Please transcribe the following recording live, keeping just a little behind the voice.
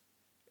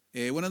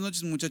Buenas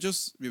noches,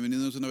 muchachos.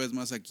 Bienvenidos una vez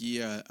más aquí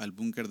al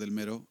Búnker del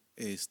Mero.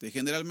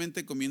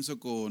 Generalmente comienzo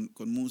con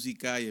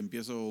música y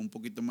empiezo un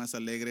poquito más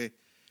alegre,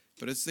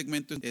 pero este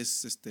segmento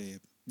es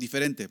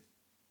diferente.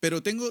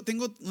 Pero tengo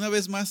una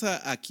vez más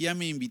aquí a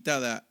mi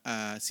invitada,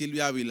 a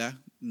Silvia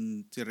Ávila.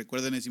 Si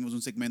recuerdan, hicimos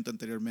un segmento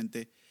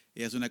anteriormente.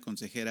 Ella es una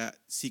consejera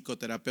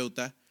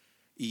psicoterapeuta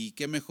y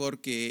qué mejor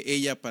que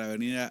ella para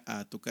venir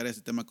a tocar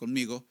este tema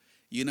conmigo.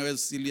 Y una vez,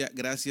 Silvia,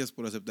 gracias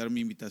por aceptar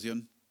mi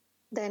invitación.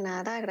 De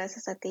nada,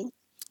 gracias a ti.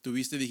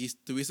 Tuviste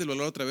el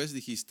valor otra vez,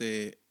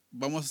 dijiste,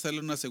 vamos a hacerlo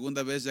una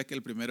segunda vez ya que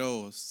el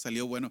primero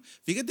salió bueno.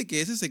 Fíjate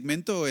que ese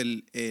segmento,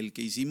 el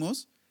que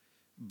hicimos,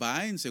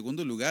 va en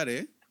segundo lugar,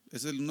 ¿eh?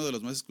 Es uno de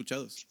los más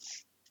escuchados.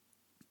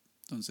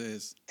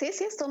 Entonces, Sí,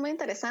 sí, estuvo muy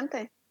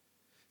interesante. Qué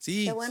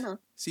sí,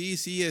 bueno. sí,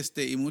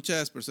 y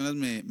muchas personas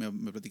me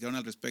platicaron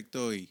al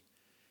respecto y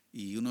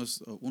uno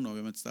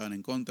obviamente estaban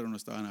en contra, uno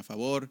estaban a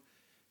favor.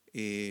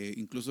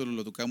 Incluso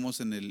lo tocamos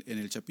en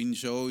el Chapin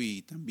Show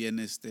y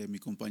también mi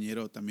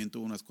compañero también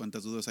tuvo unas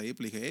cuantas dudas ahí. Pues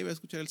le dije, hey, voy a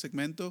escuchar el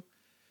segmento,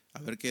 a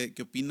ver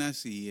qué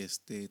opinas y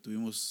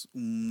tuvimos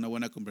una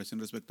buena conversación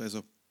respecto a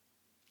eso.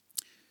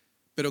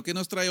 Pero ¿qué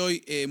nos trae hoy,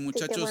 Sí, qué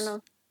muchachos?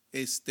 bueno.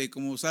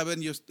 Como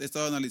saben, yo he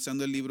estado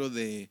analizando el libro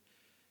de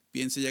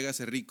Piense y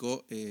hágase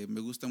rico.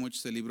 Me gusta mucho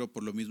ese libro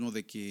por lo mismo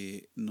de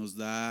que nos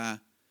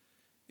da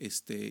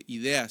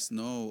ideas,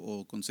 ¿no?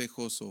 O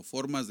consejos o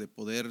formas de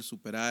poder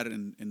superar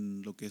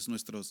en lo que es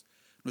nuestros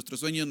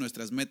sueños,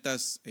 nuestras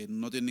metas.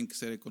 No tienen que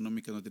ser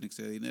económicas, no tienen que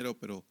ser de dinero,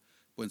 pero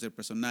pueden ser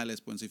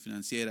personales, pueden ser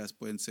financieras,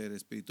 pueden ser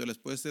espirituales,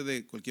 puede ser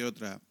de cualquier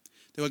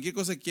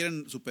cosa que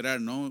quieran superar,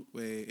 ¿no?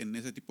 En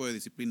ese tipo de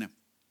disciplina.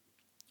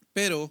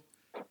 Pero,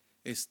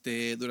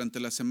 durante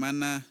la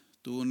semana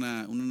tuve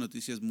unas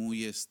noticias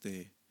muy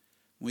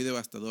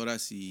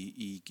devastadoras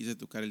y quise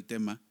tocar el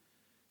tema.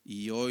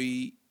 Y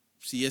hoy,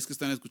 si es que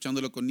están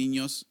escuchándolo con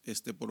niños,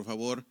 por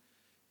favor,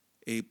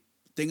 eh,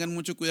 tengan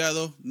mucho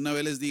cuidado. Una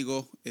vez les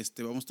digo,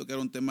 vamos a tocar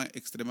un tema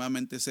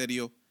extremadamente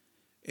serio.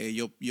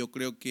 Yo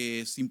creo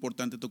que es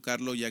importante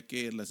tocarlo ya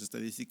que las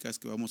estadísticas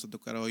que vamos a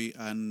tocar hoy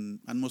han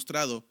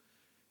mostrado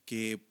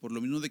que por lo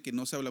mismo de que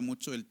no se habla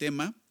mucho del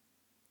tema,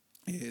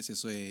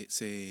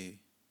 se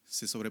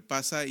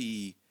sobrepasa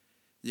y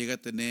llega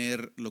a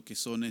tener lo que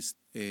son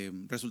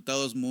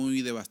resultados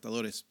muy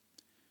devastadores.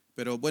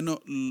 Pero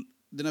bueno,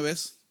 de una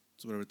vez,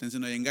 sobre advertencia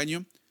no hay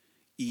engaño,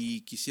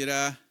 y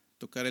quisiera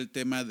tocar el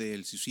tema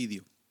del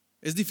suicidio.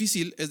 Es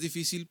difícil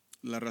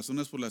las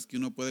razones por las que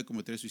uno puede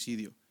cometer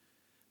suicidio.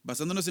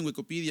 Basándonos en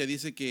Wikipedia,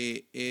 dice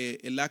que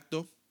el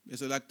acto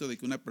es el acto de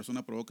que una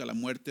persona provoca la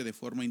muerte de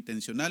forma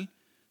intencional,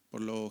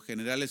 por lo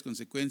general es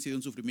consecuencia de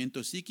un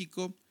sufrimiento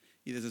psíquico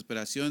y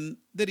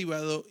desesperación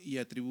derivado y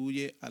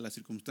atribuye a las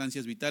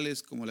circunstancias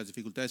vitales como las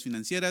dificultades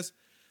financieras,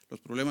 los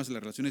problemas en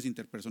las relaciones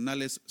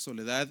interpersonales,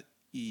 soledad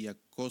y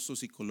acoso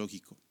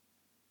psicológico.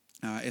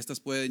 Estas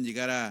pueden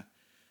llegar a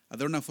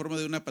dar una forma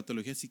de una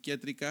patología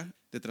psiquiátrica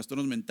de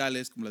trastornos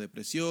mentales como la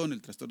depresión,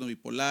 el trastorno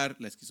bipolar,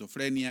 la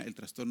esquizofrenia, el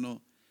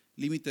trastorno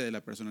límite de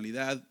la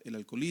personalidad, el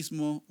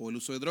alcoholismo o el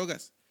uso de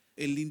drogas.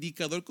 El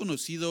indicador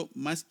conocido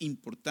más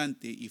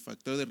importante y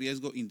factor de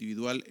riesgo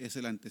individual es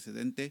el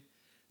antecedente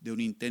de un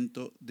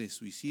intento de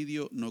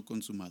suicidio no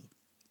consumado.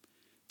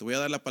 Te voy a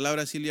dar la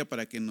palabra, Silvia,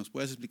 para que nos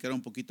puedas explicar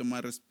un poquito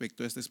más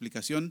respecto a esta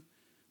explicación,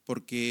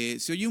 porque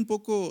se oye un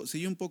poco,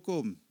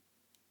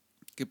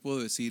 ¿qué puedo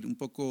decir? Un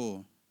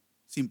poco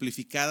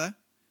simplificada,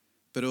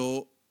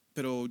 pero,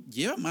 pero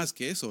lleva más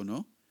que eso, ¿no?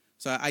 O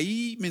sea,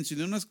 ahí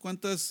mencioné unas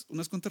cuantas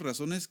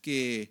razones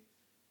que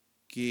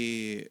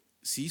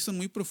sí son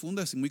muy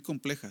profundas y muy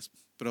complejas,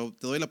 pero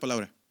te doy la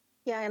palabra.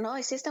 Ya, no,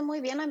 hiciste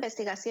muy bien la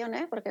investigación,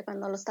 ¿eh? Porque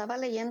cuando lo estaba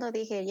leyendo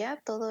dije,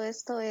 ya, todo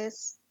esto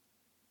es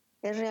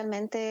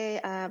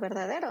realmente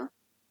verdadero.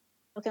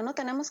 Lo que uno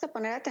tenemos que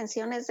poner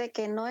atención es de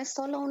que no es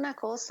solo una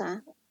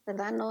cosa,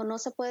 ¿verdad? No, no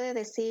se puede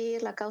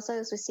decir la causa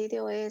del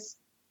suicidio es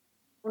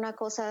una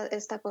cosa,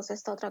 esta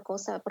otra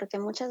cosa, porque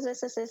muchas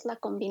veces es la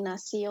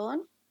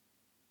combinación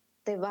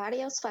de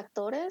varios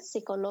factores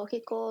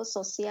psicológicos,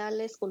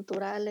 sociales,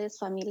 culturales,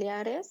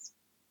 familiares.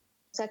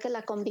 O sea que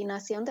la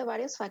combinación de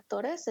varios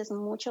factores es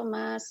mucho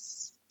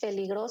más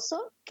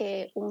peligroso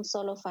que un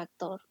solo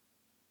factor.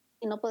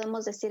 Y no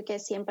podemos decir que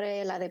es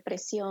siempre la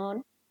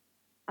depresión,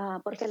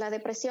 porque la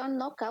depresión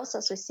no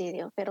causa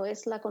suicidio, pero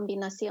es la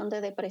combinación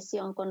de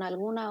depresión con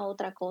alguna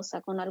otra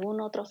cosa, con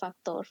algún otro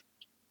factor,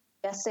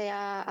 ya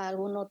sea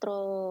algún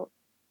otro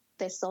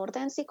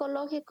desorden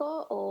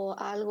psicológico o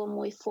algo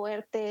muy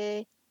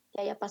fuerte,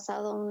 que haya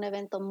pasado un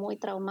evento muy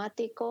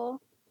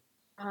traumático,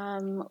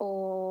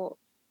 o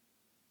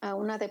a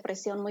una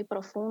depresión muy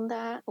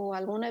profunda o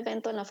algún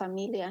evento en la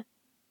familia,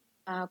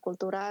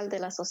 cultural, de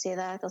la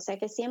sociedad. O sea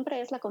que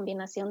siempre es la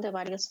combinación de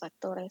varios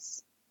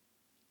factores.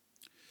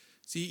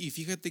 Sí, y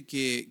fíjate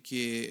que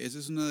esa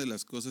es una de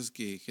las cosas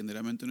que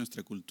generalmente en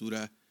nuestra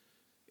cultura,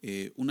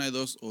 una de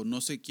dos, o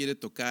no se quiere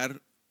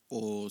tocar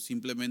o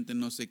simplemente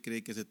no se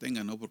cree que se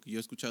tenga, ¿no? Porque yo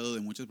he escuchado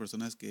de muchas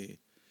personas que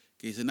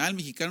dicen, el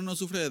mexicano no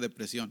sufre de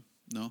depresión,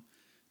 ¿no?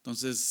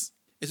 Entonces,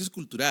 eso es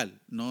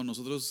cultural, ¿no?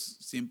 Nosotros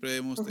siempre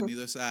hemos Ujú.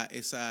 tenido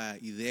esa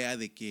idea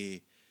de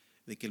que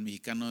el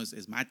mexicano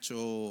es macho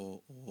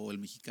o el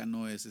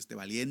mexicano es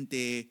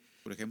valiente.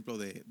 Por ejemplo,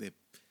 de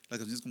las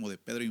canciones como de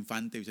Pedro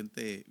Infante,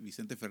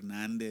 Vicente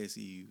Fernández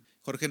y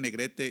Jorge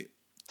Negrete,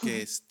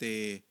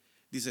 que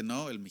dicen,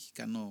 ¿no? El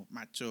mexicano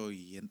macho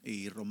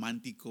y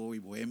romántico y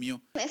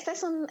bohemio.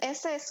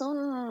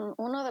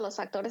 Uno de los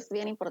factores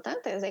bien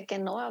importantes de que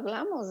no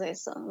hablamos de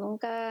eso.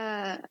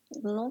 Nunca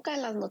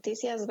en las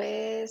noticias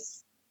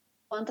ves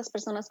cuántas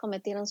personas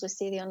cometieron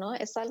suicidio, ¿no?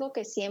 Es algo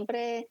que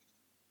siempre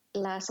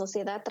la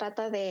sociedad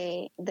trata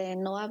de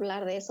no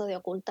hablar de eso, de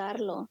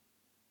ocultarlo,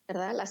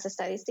 ¿verdad? Las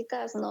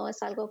estadísticas no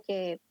es algo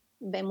que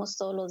vemos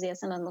todos los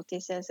días en las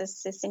noticias,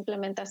 es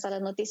simplemente hasta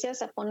las noticias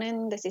se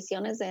ponen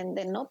decisiones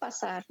de no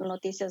pasar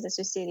noticias de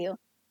suicidio.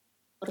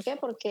 ¿Por qué?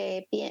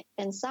 Porque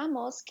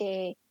pensamos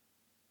que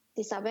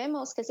si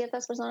sabemos que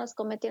ciertas personas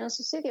cometieron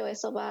suicidio,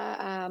 eso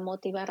va a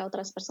motivar a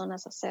otras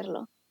personas a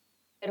hacerlo.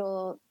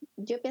 Pero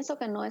yo pienso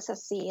que no es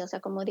así. O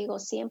sea, como digo,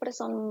 siempre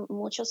son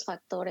muchos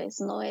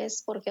factores. No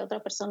es porque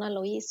otra persona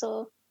lo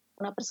hizo,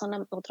 una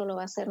persona, otro lo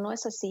va a hacer. No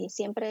es así.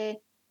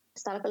 Siempre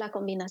está la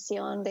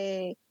combinación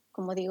de,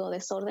 como digo,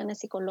 desórdenes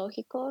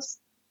psicológicos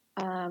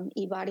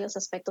y varios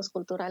aspectos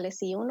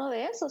culturales. Y uno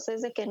de esos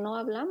es de que no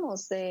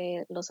hablamos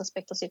de los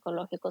aspectos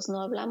psicológicos,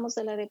 no hablamos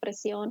de la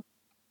depresión,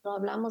 no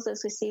hablamos del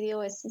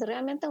suicidio. Es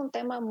realmente un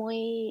tema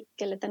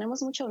que le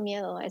tenemos mucho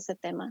miedo a ese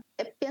tema.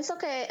 Pienso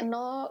que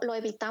no lo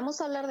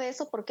evitamos hablar de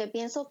eso porque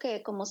pienso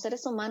que como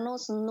seres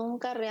humanos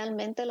nunca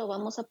realmente lo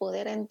vamos a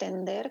poder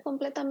entender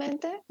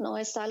completamente. No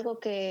es algo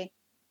que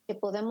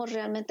podemos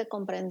realmente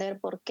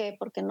comprender. ¿Por qué?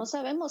 Porque no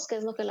sabemos qué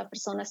es lo que la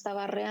persona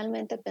estaba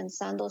realmente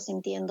pensando o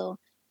sintiendo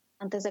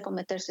antes de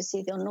cometer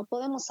suicidio. No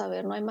podemos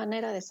saber, no hay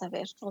manera de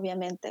saber,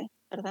 obviamente,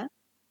 ¿verdad?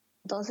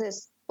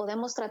 Entonces,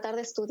 podemos tratar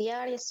de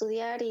estudiar y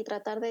estudiar y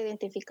tratar de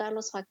identificar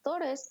los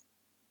factores,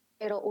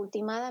 pero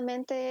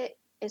últimamente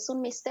es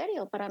un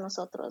misterio para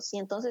nosotros. Y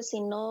entonces,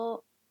 si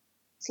no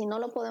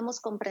lo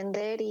podemos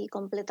comprender y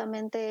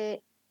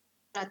completamente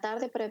tratar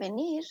de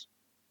prevenir,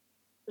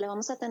 le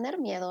vamos a tener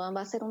miedo,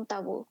 va a ser un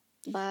tabú,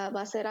 va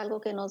a ser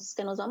algo que nos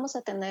vamos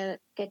a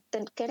tener,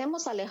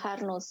 queremos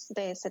alejarnos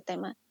de ese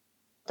tema.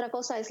 Otra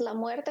cosa es la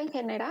muerte en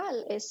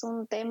general, es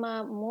un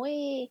tema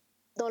muy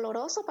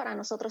doloroso para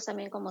nosotros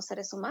también como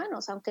seres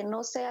humanos, aunque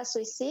no sea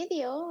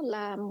suicidio,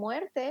 la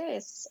muerte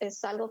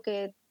es algo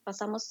que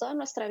pasamos toda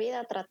nuestra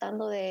vida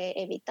tratando de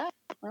evitar,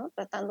 ¿no?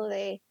 Tratando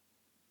de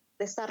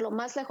estar lo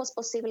más lejos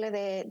posible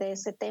de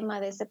ese tema,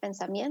 de ese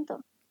pensamiento.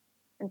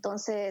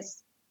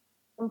 Entonces,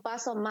 un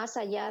paso más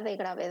allá de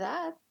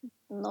gravedad,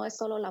 no es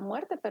solo la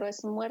muerte, pero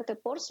es muerte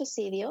por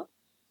suicidio,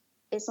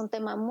 es un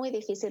tema muy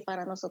difícil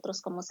para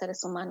nosotros como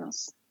seres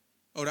humanos.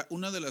 Ahora,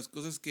 una de las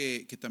cosas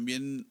que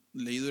también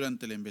leí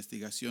durante la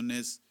investigación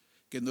es,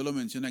 que no lo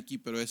menciona aquí,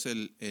 pero es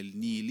el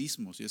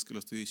nihilismo, si es que lo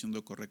estoy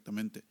diciendo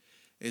correctamente.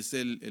 Es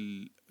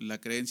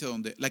la creencia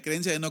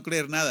de no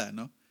creer nada,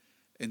 ¿no?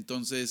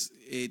 Entonces,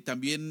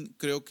 también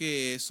creo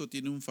que eso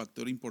tiene un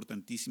factor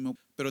importantísimo,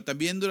 pero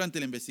también durante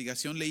la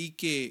investigación leí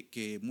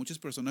que muchas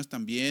personas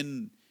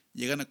también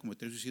llegan a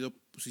cometer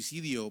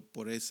suicidio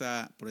por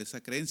esa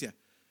creencia.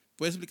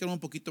 ¿Puedes explicarme un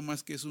poquito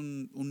más qué es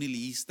un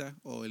nihilista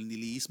o el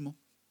nihilismo?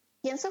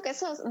 Pienso que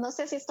eso, no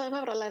sé si estoy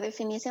mal, pero la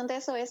definición de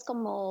eso es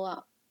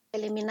como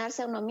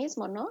eliminarse a uno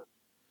mismo, ¿no?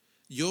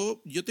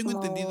 Yo tengo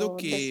entendido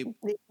Como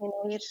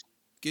disminuir.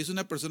 que es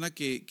una persona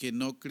que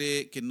no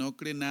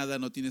cree nada,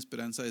 no tiene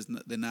esperanza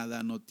de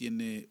nada, no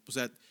tiene, o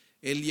sea,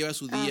 él lleva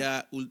su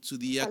día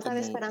Falta de como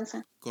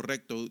esperanza.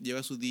 correcto,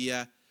 lleva su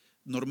día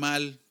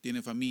normal,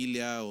 tiene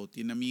familia o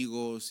tiene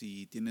amigos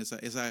y tiene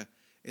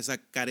esa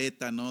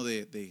careta, ¿no?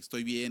 De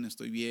estoy bien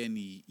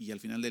y al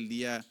final del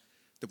día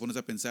te pones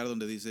a pensar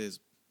donde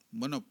dices,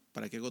 bueno,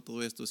 ¿para qué hago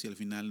todo esto si al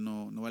final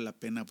no vale la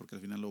pena porque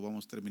al final lo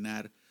vamos a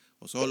terminar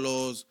o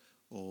solos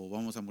o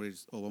vamos a morir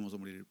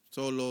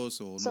solos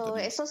o no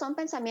tenemos. Esos son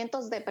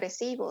pensamientos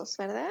depresivos,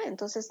 ¿verdad?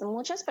 Entonces,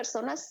 muchas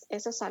personas,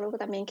 eso es algo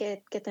también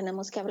que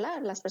tenemos que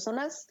hablar.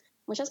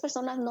 Muchas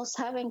personas no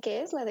saben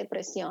qué es la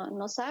depresión,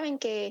 no saben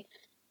que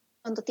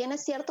cuando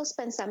tienes ciertos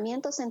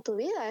pensamientos en tu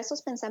vida,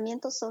 esos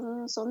pensamientos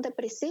son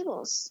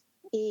depresivos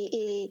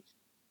y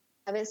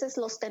a veces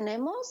los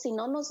tenemos y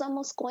no nos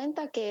damos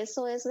cuenta que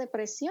eso es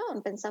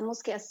depresión.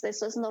 Pensamos que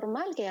eso es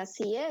normal, que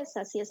así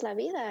es la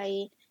vida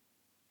y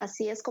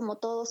así es como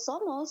todos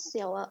somos,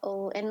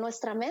 o en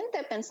nuestra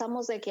mente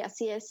pensamos de que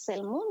así es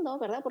el mundo,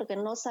 ¿verdad? Porque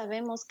no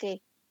sabemos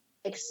que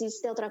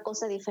existe otra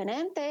cosa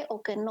diferente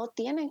o que no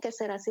tienen que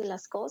ser así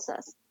las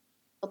cosas.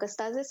 Lo que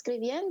estás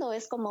describiendo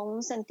es como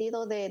un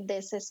sentido de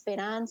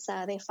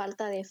desesperanza, de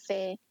falta de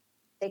fe,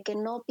 de que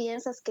no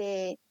piensas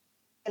que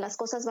las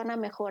cosas van a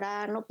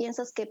mejorar, no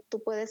piensas que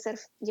tú puedes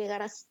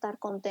llegar a estar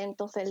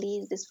contento,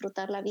 feliz,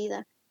 disfrutar la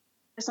vida.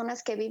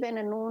 Personas que viven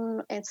en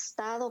un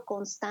estado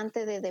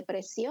constante de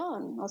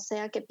depresión, o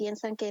sea, que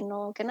piensan que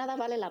no, que nada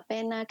vale la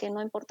pena, que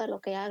no importa lo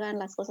que hagan,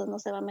 las cosas no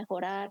se van a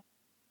mejorar,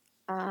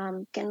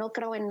 que no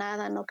creo en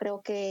nada, no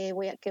creo que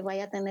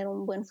vaya a tener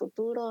un buen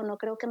futuro, no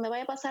creo que me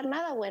vaya a pasar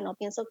nada bueno.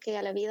 Pienso que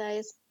a la vida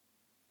es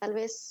tal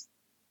vez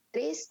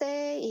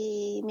triste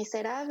y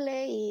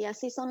miserable y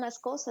así son las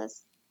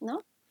cosas,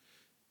 ¿no?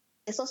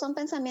 Esos son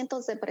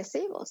pensamientos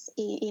depresivos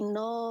y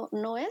no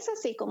es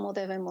así como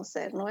debemos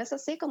ser, no es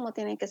así como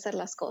tienen que ser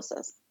las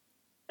cosas.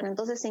 Pero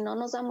entonces si no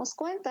nos damos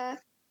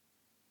cuenta,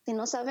 si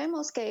no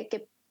sabemos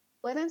que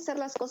pueden ser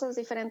las cosas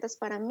diferentes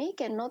para mí,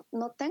 que no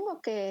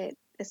tengo que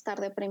estar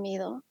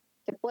deprimido,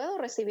 que puedo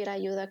recibir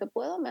ayuda, que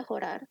puedo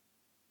mejorar,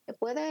 que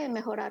puede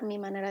mejorar mi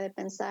manera de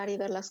pensar y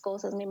ver las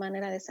cosas, mi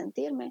manera de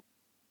sentirme.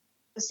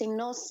 Pues si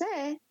no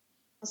sé,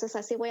 entonces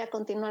así voy a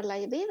continuar la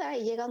vida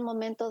y llega un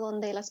momento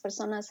donde las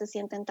personas se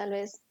sienten tal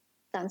vez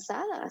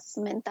cansadas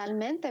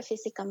mentalmente,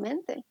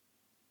 físicamente,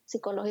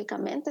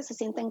 psicológicamente, se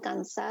sienten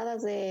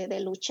cansadas de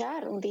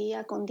luchar un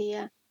día con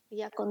día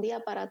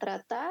para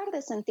tratar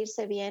de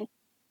sentirse bien,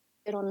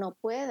 pero no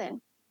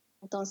pueden.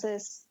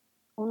 Entonces,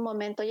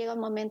 llega un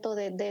momento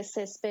de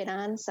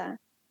desesperanza.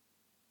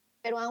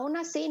 Pero aún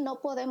así no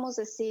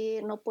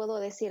puedo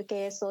decir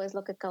que eso es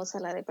lo que causa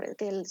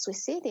que el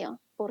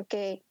suicidio,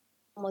 porque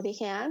como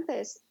dije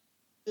antes,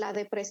 la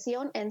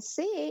depresión en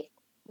sí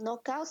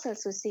no causa el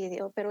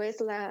suicidio, pero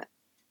es la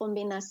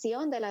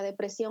combinación de la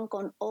depresión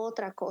con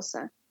otra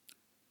cosa.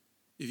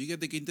 Y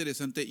fíjate qué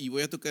interesante, y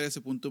voy a tocar ese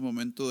punto un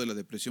momento de la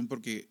depresión,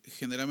 porque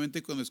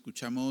generalmente cuando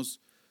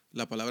escuchamos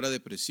la palabra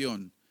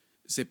depresión,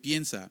 se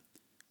piensa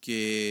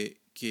que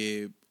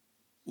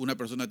una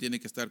persona tiene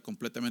que estar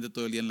completamente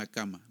todo el día en la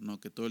cama, ¿no?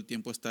 Que todo el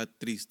tiempo está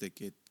triste,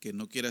 que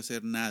no quiere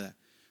hacer nada.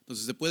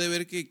 Entonces se puede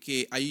ver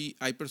que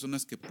hay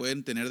personas que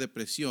pueden tener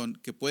depresión,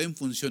 que pueden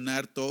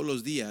funcionar todos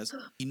los días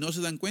y no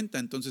se dan cuenta.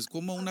 Entonces,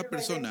 ¿cómo una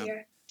persona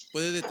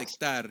puede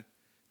detectar,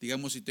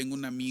 digamos, si tengo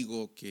un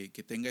amigo que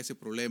tenga ese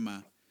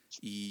problema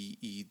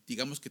y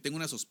digamos que tengo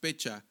una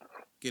sospecha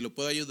que lo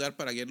pueda ayudar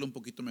para guiarlo un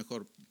poquito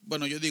mejor?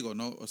 Bueno, yo digo,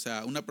 ¿no? O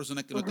sea, una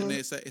persona que no tiene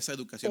Ujú, esa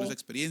educación, esa sí.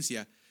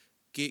 experiencia,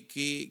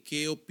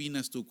 ¿qué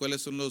opinas tú?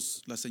 ¿Cuáles son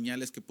las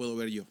señales que puedo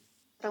ver yo?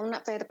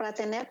 Para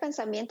tener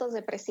pensamientos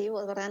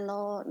depresivos, ¿verdad?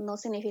 No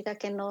significa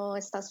que no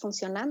estás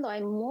funcionando.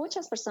 Hay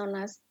muchas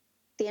personas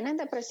tienen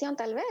depresión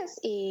tal vez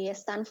y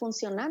están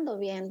funcionando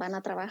bien, van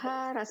a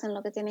trabajar, hacen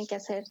lo que tienen que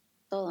hacer,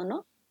 todo,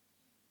 ¿no?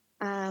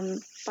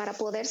 Para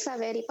poder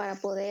saber y para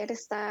poder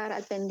estar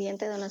al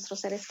pendiente de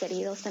nuestros seres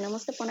queridos,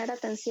 tenemos que poner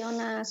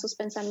atención a sus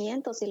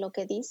pensamientos y lo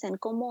que dicen,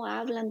 cómo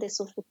hablan de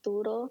su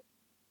futuro,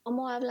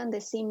 cómo hablan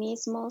de sí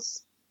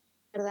mismos,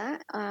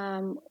 ¿verdad?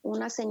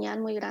 Una señal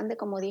muy grande,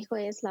 como dijo,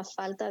 es la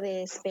falta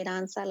de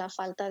esperanza, la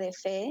falta de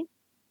fe.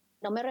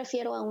 No me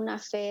refiero a una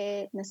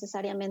fe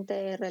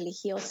necesariamente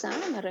religiosa,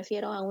 me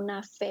refiero a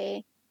una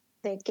fe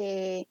de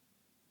que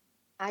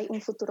hay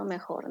un futuro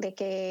mejor, de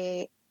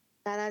que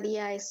cada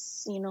día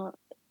es,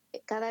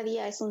 cada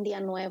día es un día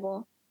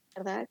nuevo,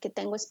 ¿verdad? Que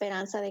tengo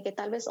esperanza de que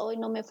tal vez hoy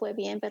no me fue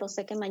bien, pero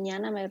sé que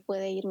mañana me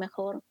puede ir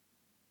mejor,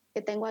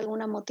 que tengo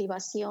alguna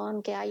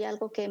motivación, que hay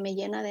algo que me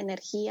llena de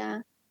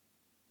energía,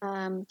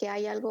 que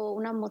hay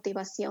una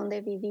motivación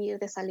de vivir,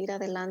 de salir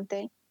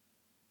adelante,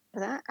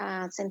 ¿verdad?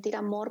 A sentir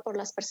amor por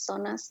las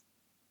personas.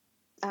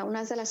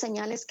 Una de las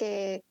señales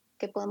que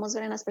podemos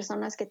ver en las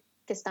personas que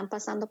están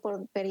pasando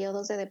por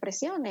periodos de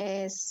depresión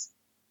es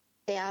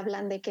que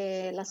hablan de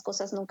que las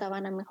cosas nunca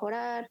van a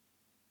mejorar,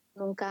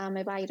 nunca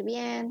me va a ir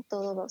bien,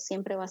 todo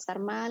siempre va a estar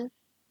mal.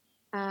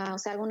 O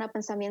sea, algunos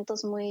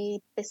pensamientos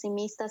muy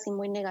pesimistas y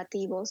muy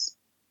negativos.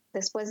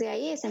 Después de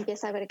ahí se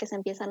empieza a ver que se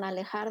empiezan a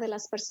alejar de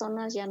las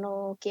personas, ya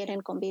no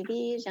quieren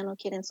convivir, ya no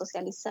quieren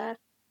socializar,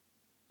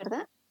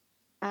 ¿verdad?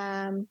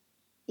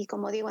 Y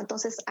como digo,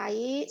 entonces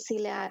ahí si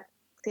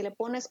le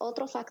pones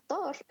otro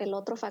factor, el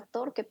otro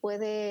factor que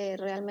puede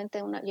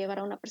realmente llevar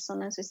a una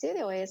persona al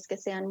suicidio es que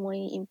sean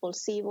muy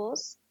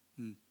impulsivos,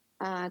 Mm.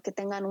 que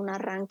tengan un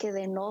arranque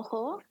de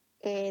enojo,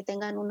 que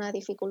tengan una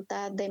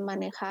dificultad de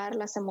manejar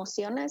las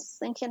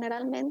emociones en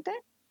generalmente,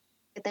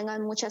 que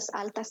tengan muchas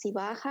altas y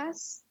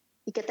bajas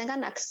y que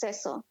tengan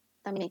acceso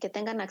también, que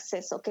tengan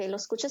acceso, que lo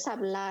escuches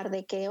hablar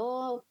de que,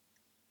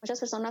 muchas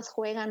personas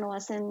juegan o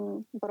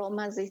hacen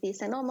bromas y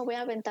dicen, no, me voy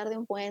a aventar de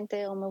un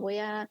puente o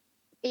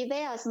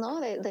ideas, ¿no?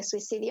 De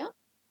suicidio,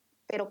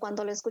 pero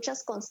cuando lo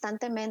escuchas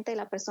constantemente,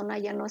 la persona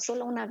ya no es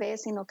solo una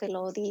vez, sino que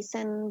lo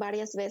dicen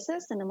varias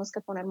veces, tenemos que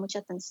poner mucha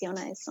atención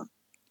a eso.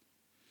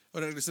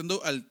 Ahora,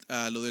 regresando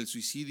a lo del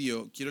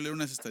suicidio, quiero leer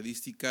unas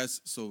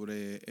estadísticas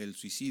sobre el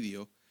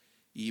suicidio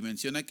y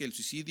menciona que el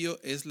suicidio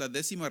es la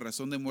 10ª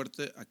razón de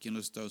muerte aquí en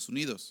los Estados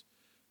Unidos,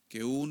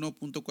 que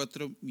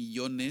 1.4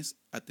 millones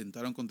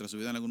atentaron contra su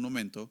vida en algún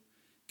momento,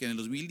 que en el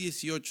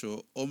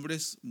 2018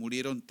 hombres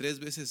murieron 3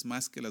 veces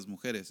más que las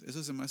mujeres.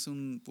 Eso se me hace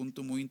un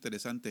punto muy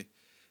interesante,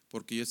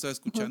 porque yo estaba Uh -huh.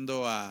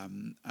 escuchando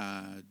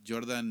a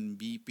Jordan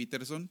B.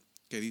 Peterson,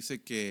 que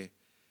dice que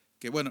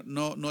bueno,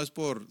 no es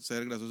por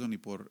ser gracioso ni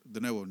por,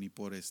 de nuevo, ni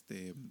por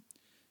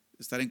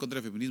estar en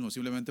contra del feminismo,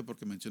 simplemente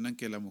porque mencionan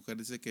que la mujer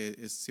dice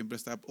que siempre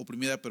está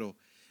oprimida, pero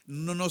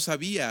no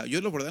sabía,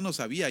 yo la verdad no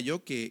sabía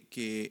yo que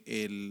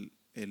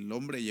el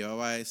hombre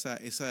llevaba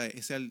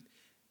ese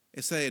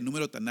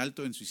número tan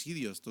alto en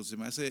suicidios.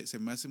 Entonces se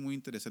me hace muy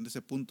interesante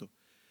ese punto.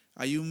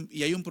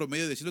 Y hay un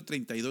promedio de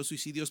 132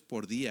 suicidios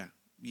por día.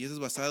 Y eso es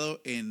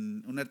basado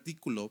en un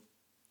artículo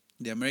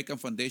de American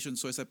Foundation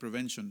Suicide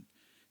Prevention.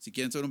 Si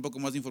quieren saber un poco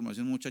más de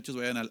información, muchachos,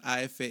 vayan al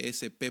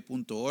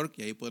afsp.org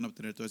y ahí pueden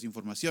obtener toda esa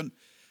información.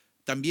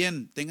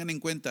 También tengan en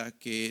cuenta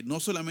que no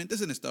solamente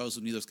es en Estados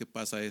Unidos que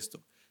pasa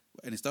esto.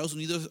 En Estados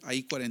Unidos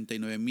hay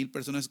 49,000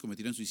 personas que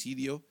cometieron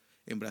suicidio,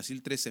 en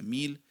Brasil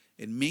 13,000,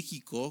 en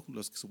México,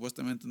 los que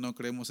supuestamente no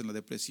creemos en la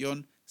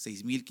depresión,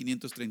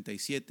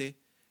 6,537,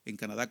 en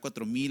Canadá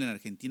 4,000, en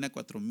Argentina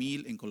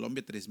 4,000, en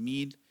Colombia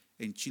 3,000,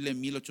 en Chile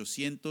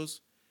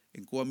 1,800,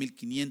 en Cuba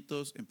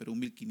 1,500, en Perú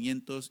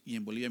 1,500 y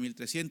en Bolivia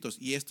 1,300.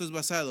 Y esto es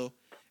basado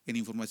en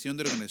información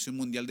de la Organización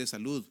Mundial de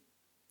Salud.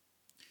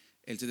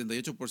 El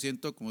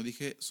 78%, como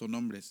dije, son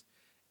hombres.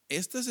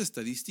 Estas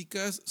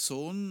estadísticas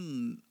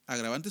son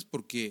agravantes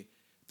porque,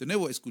 de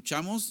nuevo,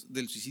 escuchamos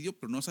del suicidio,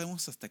 pero no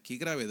sabemos hasta qué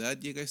gravedad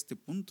llega a este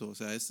punto. O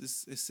sea,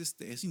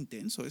 es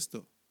intenso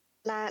esto.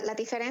 La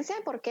diferencia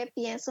de por qué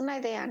pienso una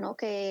idea, ¿no?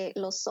 Que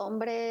los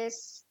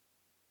hombres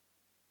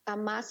a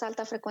más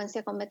alta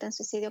frecuencia cometen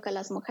suicidio que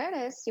las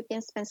mujeres. Yo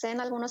pensé en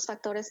algunos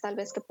factores tal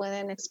vez que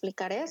pueden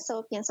explicar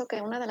eso. Pienso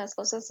que una de las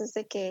cosas es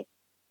de que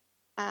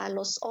a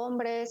los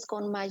hombres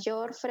con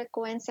mayor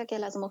frecuencia que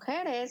las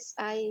mujeres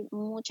hay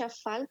mucha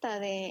falta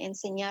de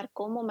enseñar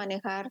cómo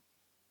manejar,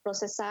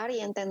 procesar y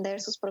entender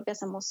sus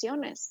propias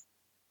emociones.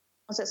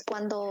 Entonces,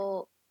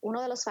 cuando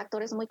uno de los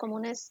factores muy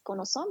comunes con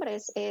los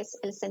hombres es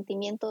el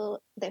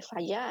sentimiento de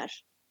fallar,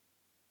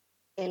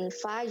 el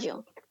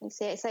fallo,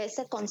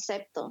 ese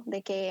concepto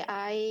de que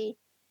hay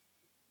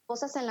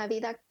cosas en la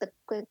vida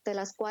de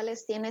las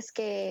cuales tienes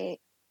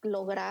que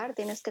lograr,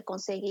 tienes que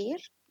conseguir,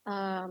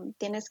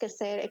 tienes que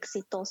ser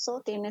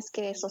exitoso, tienes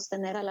que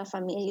sostener a la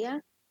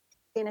familia,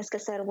 tienes que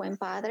ser buen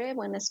padre,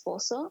 buen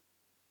esposo,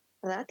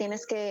 ¿verdad?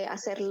 Tienes que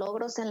hacer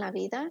logros en la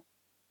vida.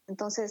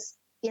 Entonces,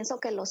 pienso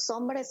que los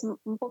hombres,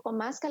 un poco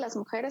más que las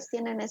mujeres,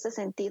 tienen ese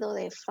sentido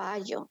de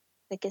fallo,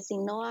 de que si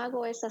no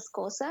hago esas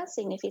cosas,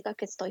 significa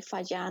que estoy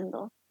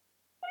fallando.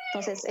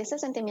 Entonces, ese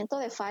sentimiento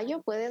de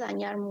fallo puede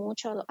dañar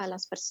mucho a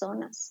las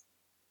personas.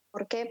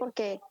 ¿Por qué?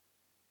 Porque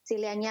si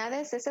le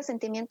añades ese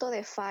sentimiento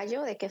de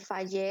fallo, de que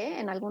fallé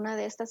en alguna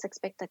de estas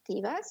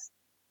expectativas,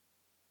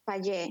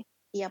 fallé.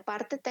 Y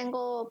aparte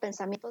tengo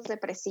pensamientos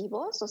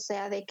depresivos, o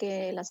sea, de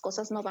que las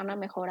cosas no van a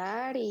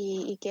mejorar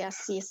y que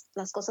así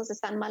las cosas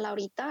están mal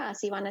ahorita,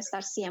 así van a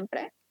estar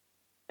siempre,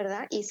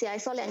 ¿verdad? Y si a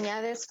eso le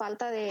añades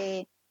falta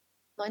de,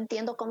 no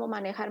entiendo cómo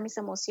manejar mis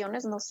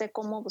emociones, no sé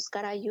cómo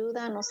buscar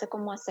ayuda, no sé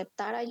cómo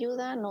aceptar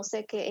ayuda, no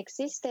sé que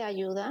existe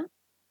ayuda,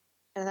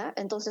 ¿verdad?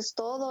 Entonces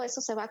todo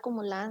eso se va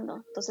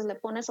acumulando. Entonces le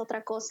pones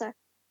otra cosa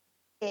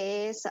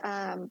que es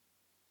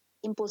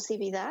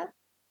impulsividad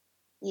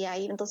y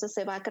ahí entonces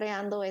se va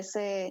creando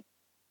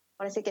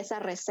parece que esa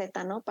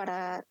receta, ¿no?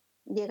 Para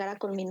llegar a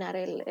culminar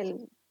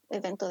el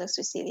evento de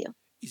suicidio.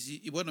 Y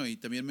sí, y bueno, y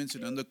también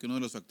mencionando que uno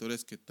de los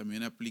factores que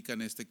también aplica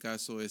en este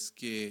caso es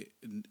que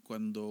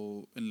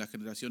cuando en la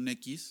generación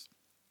X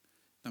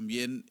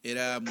también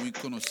era muy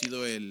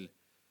conocido el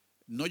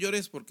no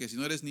llores porque si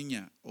no eres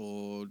niña,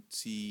 o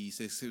si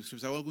se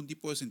usaba algún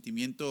tipo de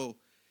sentimiento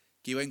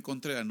que iba en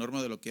contra de la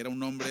norma de lo que era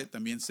un hombre,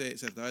 también se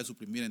trataba de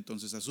suprimir.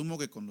 Entonces asumo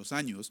que con los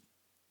años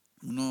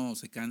uno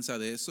se cansa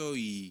de eso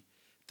y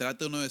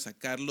trata uno de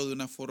sacarlo de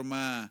una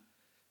forma,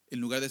 en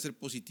lugar de ser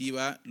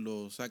positiva,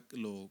 lo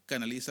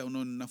canaliza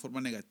uno en una forma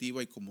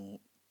negativa y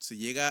como se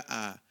llega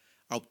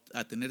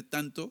a tener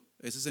tanto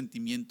ese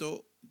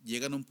sentimiento,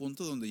 llegan a un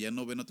punto donde ya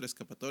no ven otra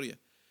escapatoria.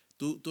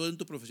 ¿Tú en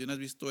tu profesión has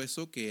visto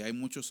eso, que hay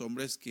muchos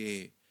hombres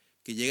que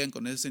llegan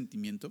con ese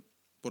sentimiento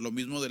por lo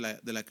mismo de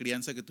la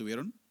crianza que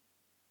tuvieron?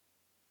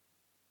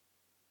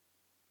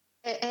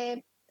 Eh,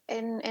 eh,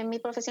 en mi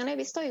profesión he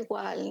visto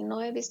igual,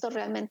 no he visto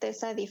realmente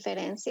esa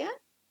diferencia.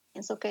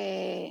 Pienso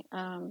que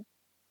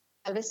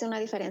tal vez sea una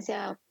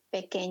diferencia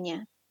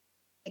pequeña,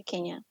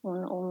 pequeña.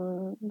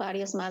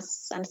 Varios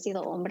más han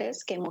sido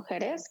hombres que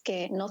mujeres,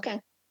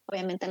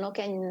 obviamente no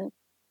que han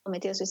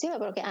cometido suicidio,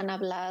 pero que han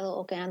hablado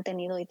o que han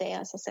tenido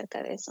ideas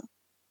acerca de eso.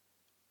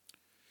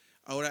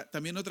 Ahora,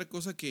 también otra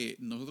cosa que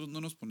nosotros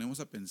no nos ponemos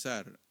a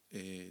pensar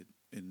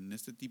en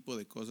este tipo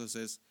de cosas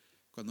es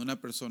cuando una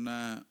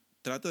persona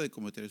trata de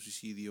cometer el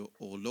suicidio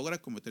o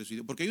logra cometer el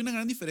suicidio, porque hay una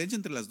gran diferencia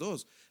entre las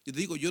dos. Yo te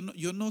digo, yo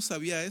no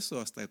sabía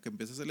eso hasta que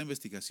empecé a hacer la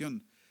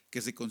investigación,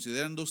 que se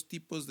consideran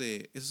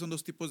esos son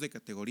dos tipos de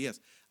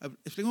categorías.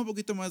 Explica un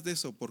poquito más de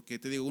eso, porque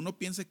te digo, uno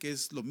piensa que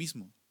es lo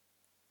mismo,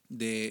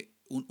 de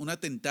un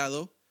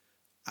atentado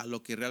a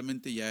lo que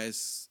realmente ya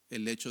es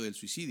el hecho del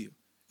suicidio.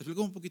 Explica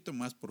un poquito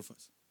más, porfa.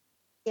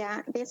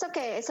 Ya, pienso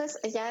que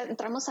ya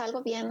entramos a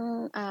algo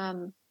bien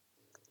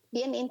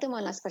íntimo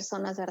en las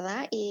personas,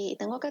 ¿verdad? Y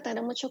tengo que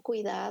tener mucho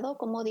cuidado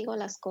cómo digo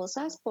las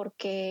cosas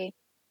porque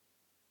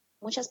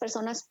muchas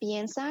personas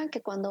piensan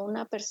que cuando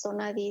una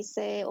persona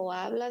dice o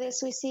habla de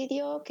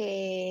suicidio,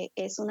 que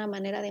es una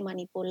manera de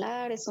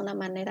manipular, es una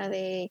manera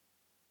de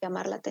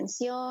llamar la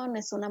atención,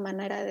 es una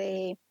manera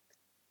de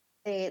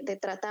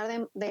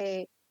tratar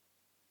de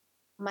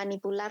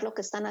manipular lo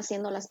que están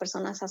haciendo las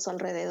personas a su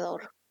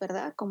alrededor,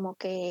 ¿verdad? Como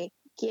que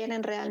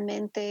quieren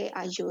realmente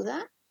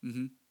ayuda Uh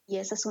 -huh. y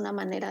esa es una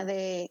manera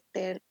de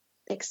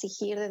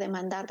exigir, de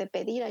demandar, de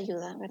pedir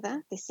ayuda,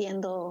 ¿verdad?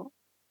 Diciendo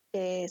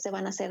que se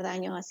van a hacer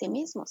daño a sí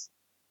mismos.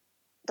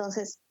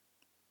 Entonces,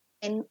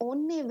 en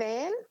un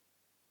nivel,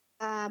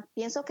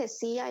 pienso que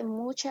sí hay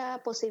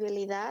mucha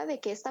posibilidad de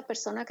que esta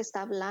persona que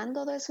está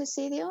hablando del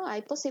suicidio,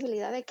 hay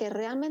posibilidad de que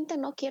realmente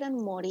no quieran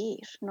morir.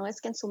 No es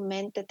que en su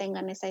mente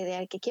tengan esa idea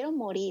de que quiero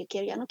morir,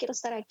 ya no quiero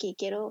estar aquí,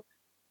 quiero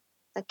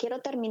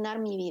terminar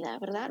mi vida,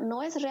 ¿verdad?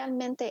 No es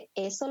realmente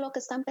eso lo que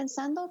están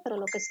pensando, pero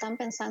lo que están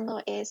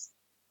pensando es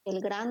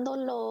el gran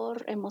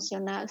dolor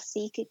emocional,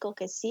 psíquico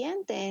que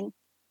sienten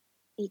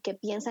y que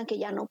piensan que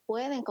ya no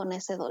pueden con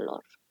ese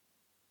dolor.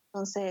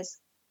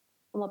 Entonces,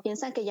 como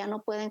piensan que ya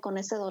no pueden con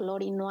ese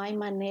dolor y no hay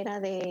manera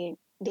de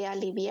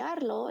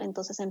aliviarlo,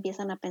 entonces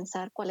empiezan a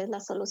pensar cuál es la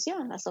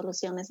solución. La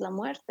solución es la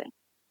muerte.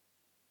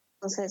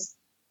 Entonces,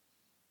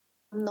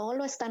 no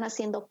lo están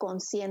haciendo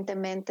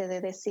conscientemente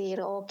de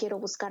decir, oh, quiero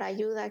buscar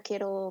ayuda,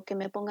 quiero que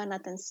me pongan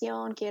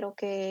atención, quiero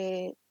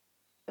que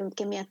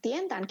me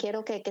atiendan,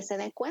 quiero que se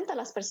den cuenta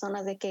las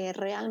personas de que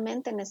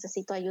realmente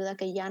necesito ayuda,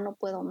 que ya no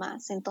puedo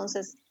más.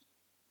 Entonces,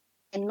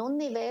 en un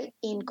nivel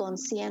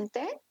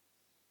inconsciente,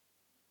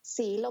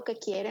 sí lo que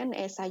quieren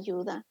es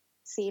ayuda,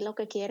 sí lo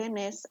que quieren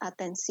es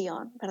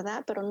atención,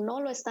 ¿verdad? Pero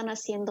no lo están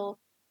haciendo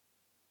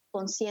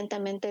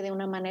conscientemente de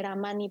una manera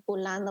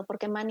manipulando,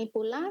 porque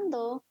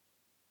manipulando,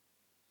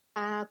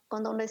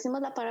 cuando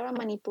decimos la palabra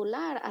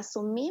manipular,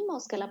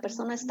 asumimos que la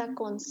persona está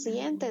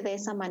consciente de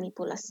esa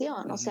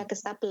manipulación, o sea, que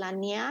está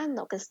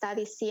planeando, que está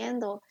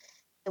diciendo,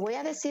 te voy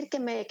a decir que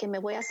me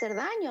voy a hacer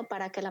daño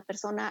para que la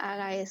persona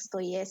haga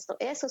esto y esto.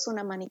 Eso es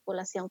una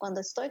manipulación,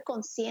 cuando estoy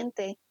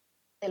consciente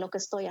de lo que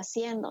estoy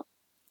haciendo.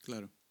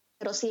 Claro.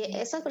 Pero si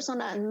esa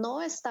persona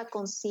no está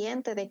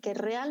consciente de que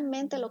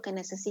realmente lo que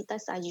necesita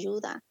es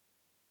ayuda,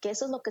 que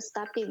eso es lo que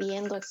está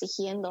pidiendo,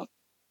 exigiendo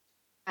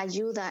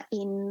ayuda,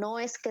 y no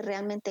es que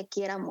realmente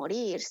quiera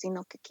morir,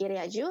 sino que quiere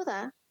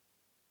ayuda,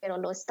 pero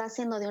lo está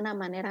haciendo de una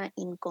manera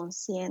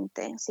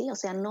inconsciente, ¿sí? O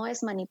sea, no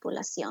es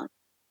manipulación,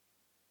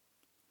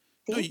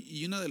 ¿sí? No,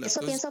 y una de las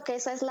Eso cosas, pienso que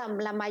esa es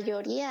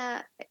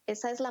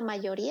la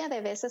mayoría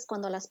de veces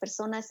cuando las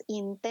personas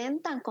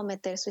intentan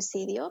cometer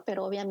suicidio,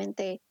 pero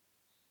obviamente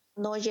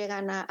no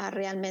llegan a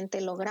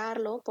realmente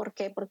lograrlo. ¿Por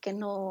qué? Porque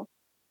no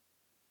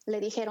le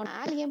dijeron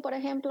a alguien, por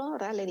ejemplo,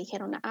 ¿verdad? Le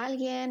dijeron a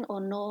alguien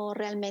o no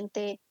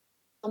realmente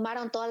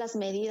tomaron todas las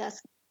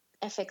medidas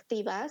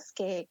efectivas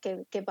que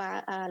va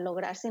a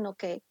lograr, sino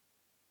que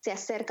se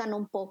acercan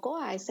un poco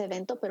a ese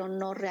evento, pero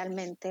no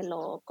realmente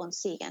lo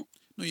consiguen.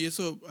 no, y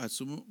eso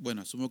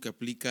asumo que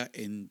aplica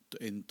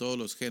en todos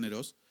los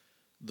géneros,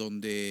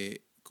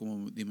 donde,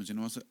 como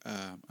mencionamos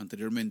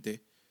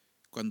anteriormente,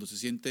 cuando se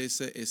siente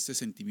ese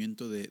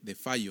sentimiento de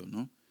fallo,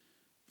 ¿no?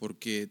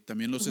 Porque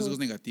también los sesgos Ujú.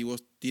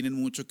 negativos tienen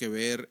mucho que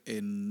ver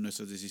en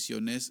nuestras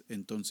decisiones.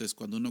 Entonces,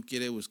 cuando uno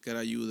quiere buscar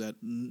ayuda,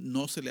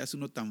 no se le hace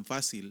uno tan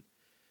fácil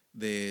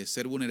de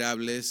ser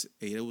vulnerables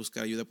e ir a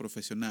buscar ayuda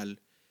profesional.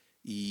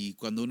 Y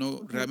cuando uno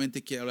Ujú.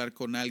 realmente quiere hablar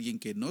con alguien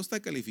que no está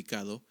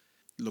calificado,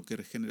 lo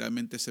que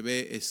generalmente se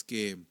ve es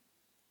que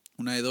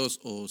una de dos,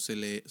 o se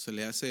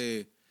le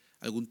hace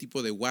algún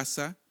tipo de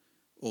guasa,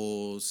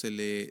 o se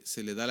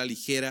le da la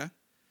ligera,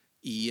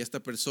 y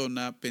esta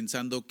persona,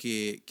 pensando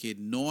que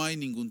no hay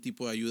ningún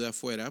tipo de ayuda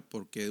afuera,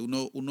 porque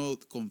uno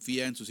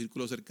confía en sus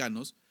círculos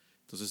cercanos,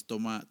 entonces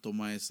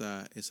toma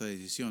esa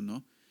decisión,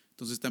 ¿no?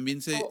 Entonces también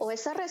O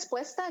esa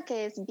respuesta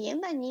que es bien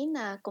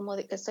dañina, como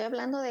de que estoy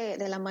hablando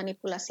de la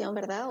manipulación,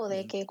 ¿verdad? O de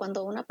Ujú. que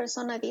cuando una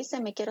persona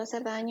dice me quiero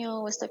hacer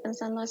daño o estoy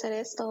pensando hacer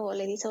esto, o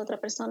le dice a otra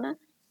persona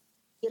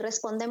y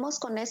respondemos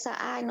con esa,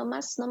 ay,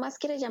 nomás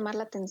quiere llamar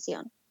la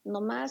atención,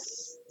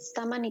 nomás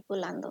está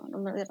manipulando,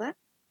 ¿no? ¿Verdad?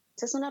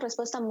 Esa es una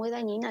respuesta muy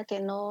dañina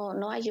que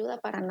no ayuda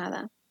para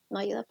nada, no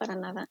ayuda para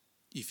nada.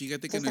 Y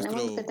fíjate que Entonces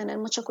tenemos que tener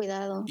mucho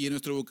cuidado. en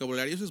nuestro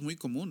vocabulario eso es muy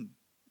común.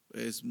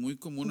 Es muy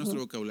común nuestro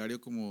Ujú. vocabulario,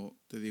 como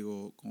te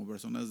digo, como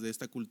personas de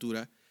esta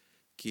cultura,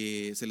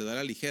 que se le da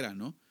la ligera,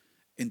 ¿no?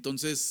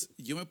 Entonces,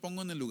 yo me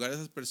pongo en el lugar de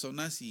esas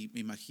personas y me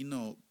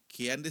imagino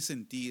qué han de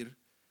sentir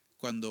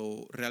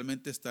cuando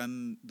realmente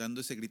están dando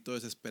ese grito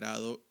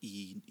desesperado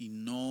y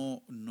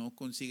no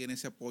consiguen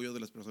ese apoyo de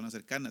las personas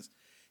cercanas.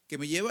 Que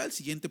me lleva al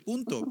siguiente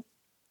punto. Ujú.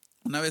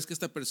 Una vez que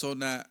esta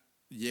persona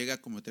llega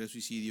a cometer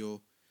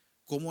suicidio,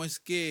 ¿cómo es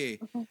que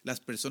Ujú. las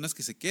personas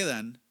que se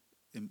quedan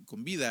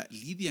con vida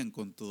lidian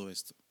con todo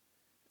esto?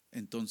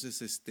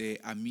 Entonces,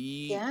 a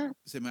mí Ya.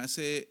 se me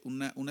hace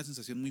una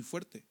sensación muy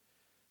fuerte,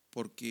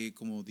 porque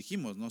como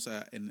dijimos, ¿no? O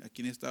sea,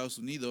 aquí en Estados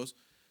Unidos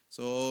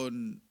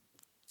son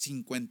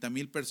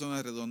 50,000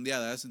 personas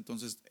redondeadas,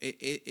 entonces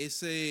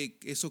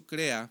eso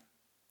crea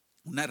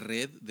una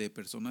red de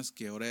personas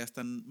que ahora ya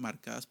están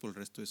marcadas por el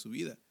resto de su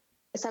vida.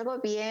 Es algo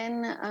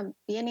bien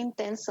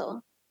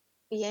intenso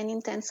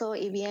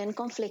y bien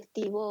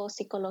conflictivo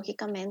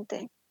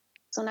psicológicamente.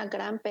 Es una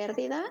gran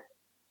pérdida,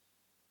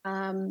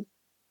 um,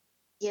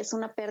 y es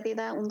una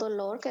pérdida, un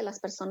dolor que las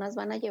personas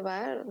van a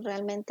llevar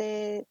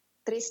realmente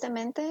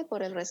tristemente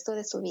por el resto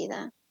de su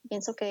vida.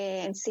 Pienso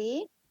que en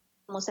sí,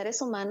 como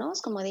seres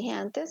humanos, como dije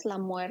antes, la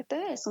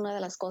muerte es una de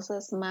las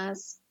cosas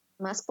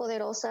más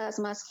poderosas,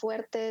 más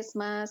fuertes,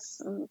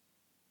 más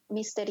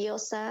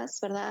misteriosas,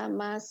 ¿verdad?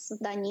 Más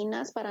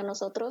dañinas para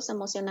nosotros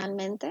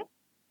emocionalmente.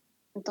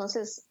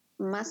 Entonces,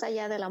 más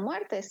allá de la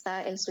muerte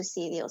está el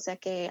suicidio. O sea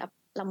que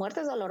la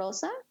muerte es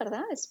dolorosa,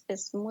 ¿verdad?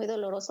 Es muy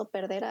doloroso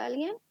perder a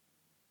alguien,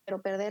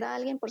 pero perder a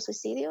alguien por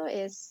suicidio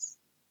es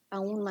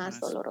aún más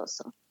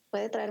doloroso.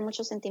 Puede traer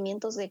muchos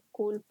sentimientos de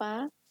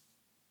culpa,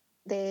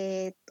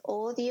 de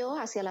odio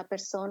hacia la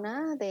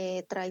persona,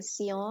 de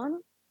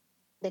traición,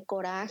 de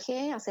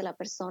coraje hacia la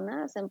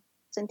persona,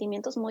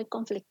 sentimientos muy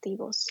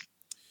conflictivos.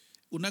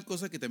 Una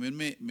cosa que también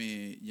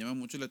me llama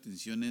mucho la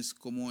atención es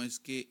cómo es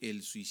que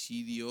el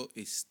suicidio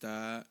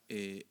está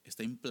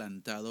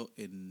implantado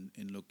en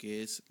lo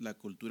que es la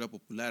cultura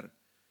popular.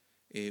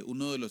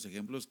 Uno de los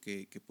ejemplos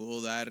que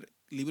puedo dar,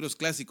 libros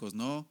clásicos,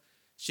 ¿no?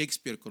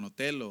 Shakespeare con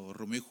Otelo,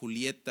 Romeo y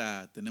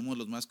Julieta, tenemos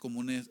los más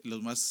comunes,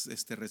 los más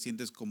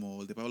recientes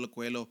como el de Pablo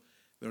Coelho,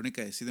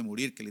 Verónica decide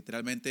morir, que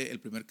literalmente el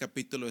primer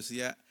capítulo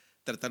decía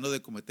tratando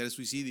de cometer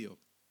suicidio.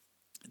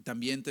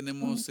 También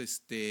tenemos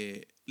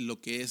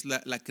lo que es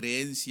la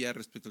creencia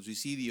respecto al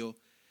suicidio,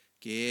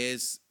 que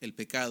es el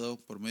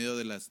pecado por medio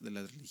de las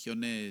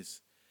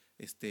religiones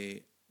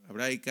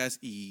hebraicas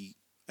y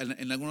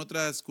en algunas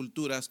otras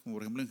culturas, como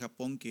por ejemplo en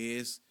Japón, que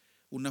es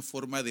una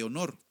forma de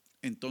honor.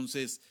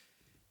 Entonces,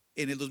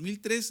 en el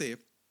 2013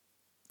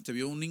 se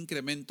vio un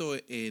incremento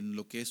en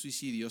lo que es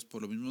suicidios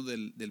por lo mismo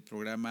del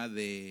programa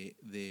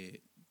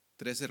de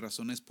 13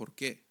 razones por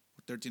qué,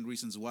 13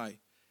 Reasons Why,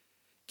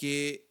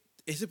 que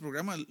ese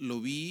programa lo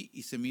vi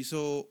y se me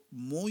hizo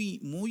muy,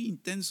 muy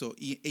intenso.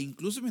 E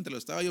incluso mientras lo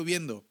estaba yo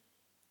viendo,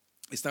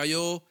 estaba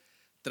yo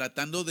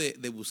tratando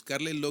de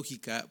buscarle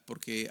lógica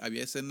porque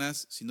había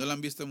escenas, si no la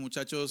han visto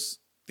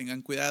muchachos,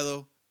 tengan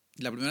cuidado.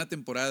 La primera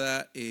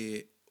temporada,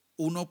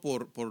 uno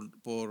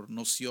por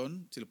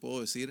noción, si lo puedo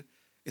decir,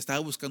 estaba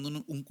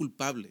buscando un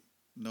culpable,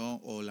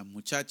 ¿no? O la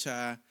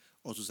muchacha,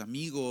 o sus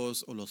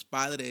amigos, o los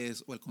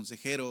padres, o el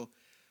consejero.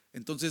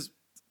 Entonces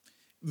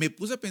me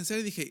puse a pensar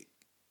y dije,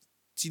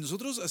 si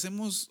nosotros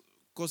hacemos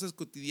cosas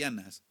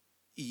cotidianas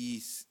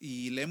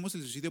y leemos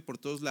el suicidio por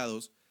todos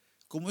lados,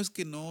 ¿cómo es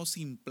que no se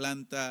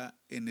implanta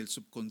en el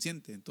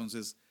subconsciente?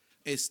 Entonces,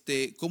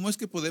 ¿cómo es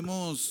que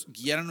podemos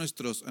guiar a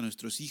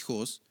nuestros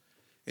hijos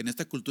en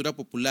esta cultura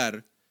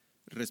popular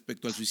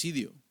respecto al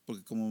suicidio?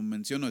 Porque como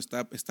menciono,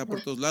 está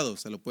por todos lados. O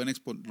sea, lo pueden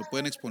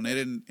exponer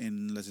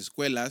en las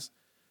escuelas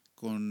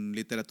con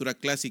literatura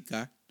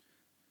clásica,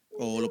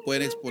 o lo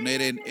pueden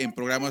exponer en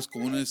programas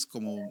comunes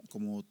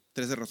como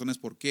 13 razones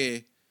por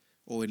qué,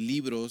 o en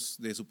libros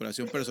de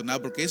superación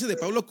personal, porque ese de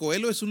Pablo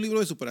Coelho es un libro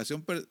de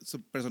superación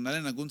personal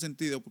en algún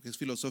sentido, porque es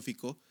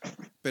filosófico,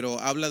 pero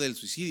habla del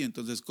suicidio.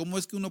 Entonces, ¿cómo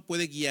es que uno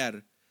puede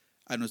guiar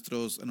a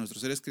nuestros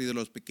seres queridos,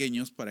 los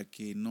pequeños, para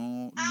que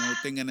no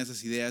tengan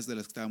esas ideas de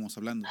las que estábamos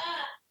hablando?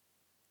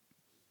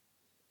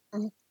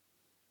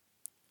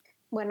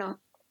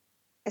 Bueno,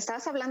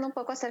 estabas hablando un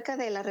poco acerca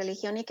de la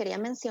religión y quería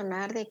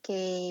mencionar de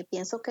que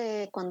pienso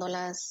que cuando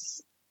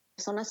las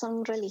personas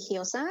son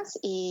religiosas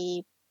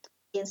y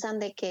piensan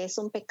de que es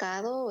un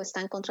pecado o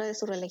está en contra de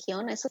su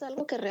religión, eso es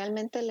algo que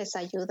realmente les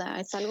ayuda,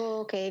 es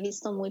algo que he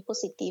visto muy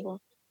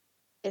positivo.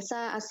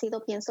 Esa ha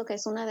sido, pienso que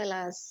es una de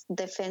las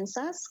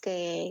defensas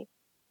que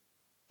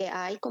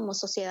hay como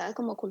sociedad,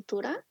 como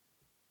cultura.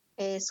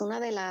 Es una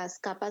de las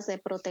capas de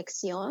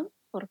protección,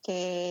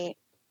 porque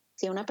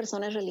si una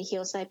persona es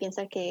religiosa y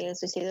piensa que el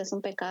suicidio es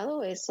un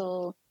pecado,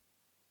 eso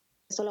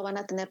lo van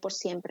a tener por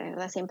siempre,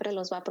 ¿verdad? Siempre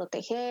los va a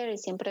proteger y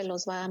siempre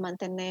los va a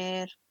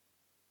mantener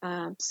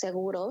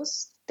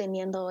seguros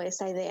teniendo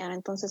esa idea.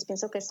 Entonces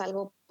pienso que es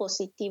algo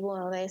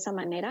positivo de esa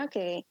manera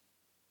que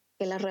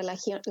las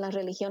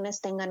religiones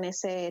tengan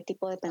ese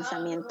tipo de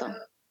pensamiento.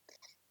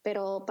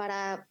 Pero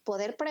para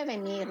poder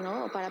prevenir,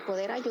 ¿no? O para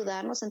poder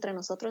ayudarnos entre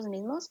nosotros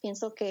mismos,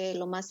 pienso que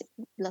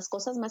las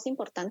cosas más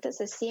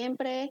importantes es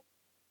siempre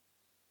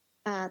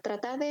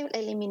tratar de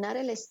eliminar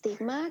el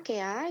estigma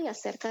que hay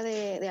acerca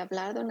de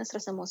hablar de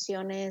nuestras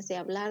emociones, de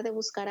hablar de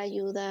buscar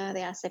ayuda,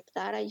 de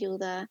aceptar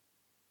ayuda,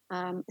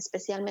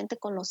 especialmente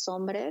con los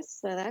hombres,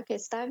 ¿verdad? Que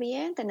está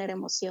bien tener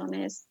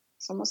emociones.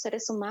 Somos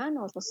seres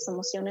humanos, las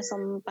emociones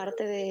son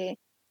parte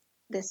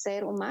de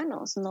ser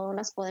humanos, no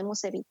las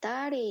podemos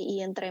evitar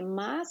y entre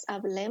más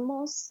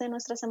hablemos de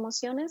nuestras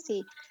emociones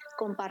y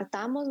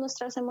compartamos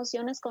nuestras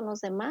emociones con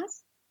los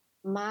demás,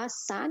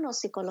 más sanos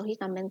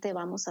psicológicamente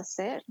vamos a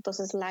ser.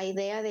 Entonces la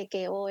idea de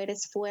que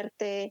eres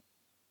fuerte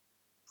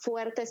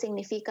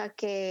significa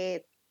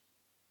que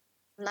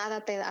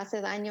nada te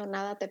hace daño,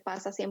 nada te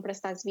pasa, siempre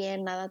estás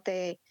bien, nada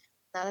te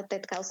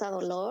causa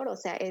dolor. O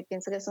sea,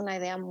 pienso que es una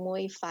idea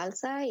muy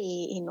falsa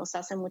y nos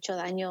hace mucho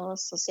daño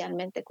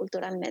socialmente,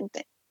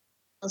 culturalmente.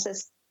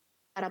 Entonces,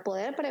 para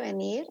poder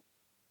prevenir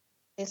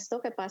esto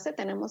que pase,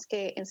 tenemos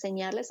que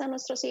enseñarles a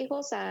nuestros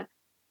hijos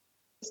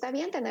está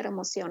bien tener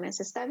emociones,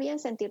 está bien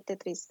sentirte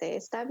triste,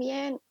 está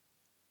bien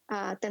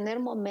tener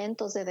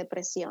momentos de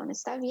depresión,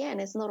 está bien,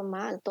 es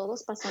normal,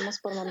 todos pasamos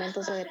por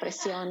momentos de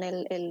depresión.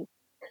 El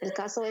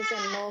caso es de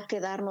no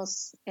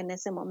quedarnos en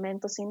ese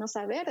momento, sino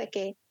saber de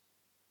que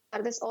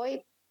tal vez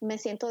hoy me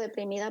siento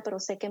deprimida, pero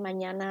sé que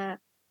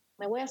mañana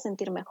me voy a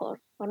sentir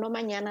mejor, o no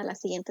mañana, la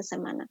siguiente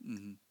semana.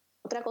 Ujú.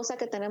 Otra cosa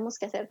que tenemos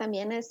que hacer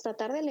también es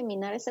tratar de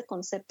eliminar ese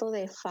concepto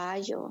de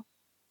fallo,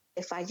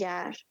 de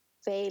fallar,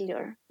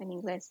 failure en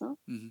inglés, ¿no?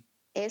 Ujú.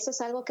 Eso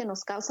es algo que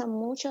nos causa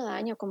mucho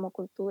daño como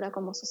cultura,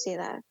 como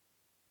sociedad.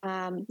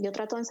 Yo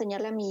trato de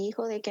enseñarle a mi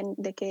hijo de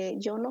que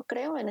yo no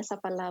creo en esa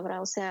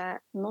palabra, o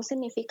sea, no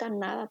significa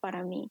nada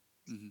para mí.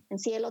 Ujú. En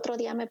sí, el otro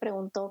día me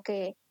preguntó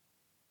que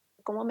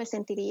cómo me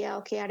sentiría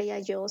o qué haría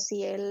yo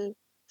si él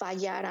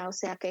fallara, o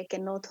sea, que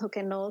no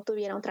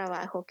tuviera un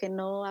trabajo, que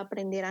no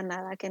aprendiera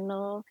nada, que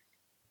no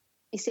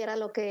hiciera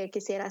lo que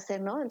quisiera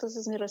hacer, ¿no?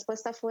 Entonces mi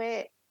respuesta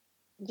fue,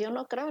 yo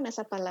no creo en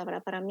esa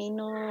palabra, para mí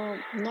no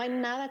hay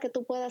nada que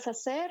tú puedas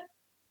hacer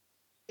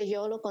que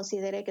yo lo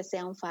considere que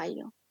sea un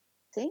fallo,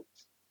 ¿sí?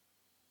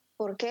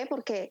 ¿Por qué?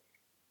 Porque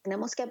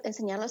tenemos que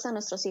enseñarles a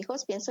nuestros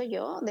hijos, pienso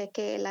yo, de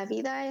que la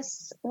vida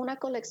es una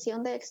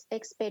colección de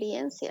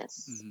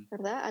experiencias, Ujú.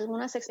 ¿verdad?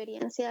 Algunas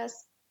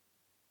experiencias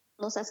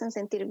nos hacen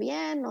sentir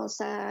bien,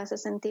 nos hacen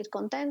sentir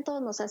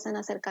contentos, nos hacen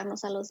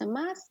acercarnos a los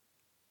demás.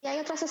 Y hay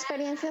otras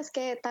experiencias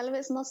que tal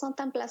vez no son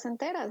tan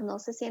placenteras, no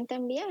se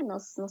sienten bien,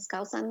 nos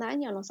causan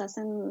daño, nos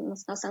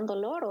causan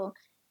dolor o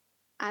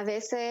a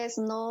veces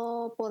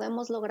no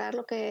podemos lograr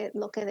lo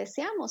que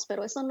deseamos,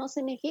 pero eso no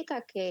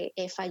significa que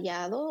he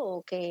fallado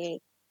o que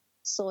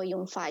soy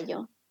un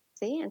fallo,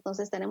 ¿sí?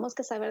 Entonces tenemos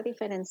que saber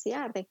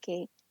diferenciar de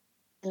que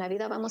en la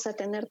vida vamos a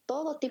tener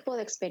todo tipo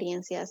de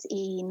experiencias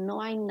y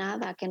no hay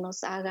nada que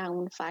nos haga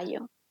un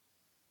fallo.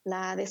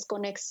 La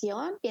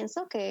desconexión,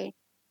 pienso que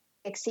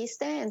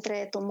existe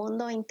entre tu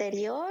mundo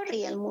interior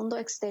y el mundo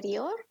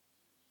exterior,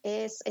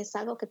 es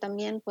algo que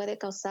también puede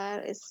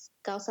causar, es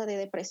causa de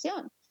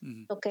depresión.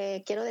 Ujú. Lo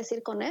que quiero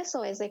decir con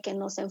eso es de que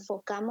nos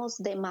enfocamos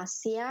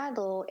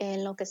demasiado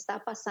en lo que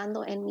está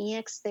pasando en mi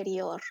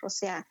exterior, o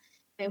sea,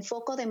 me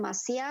enfoco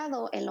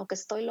demasiado en lo que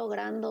estoy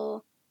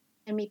logrando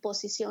en mi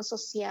posición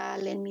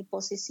social, en mi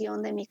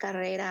posición de mi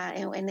carrera,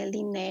 en el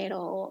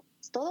dinero.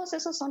 Todos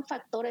esos son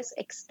factores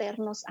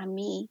externos a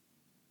mí.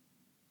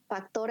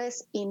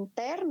 Factores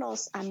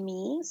internos a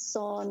mí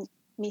son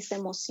mis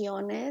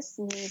emociones,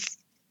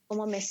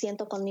 cómo me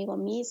siento conmigo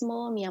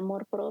mismo, mi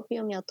amor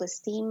propio, mi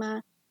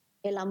autoestima,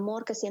 el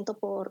amor que siento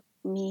por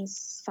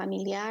mis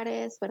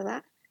familiares,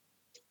 ¿verdad?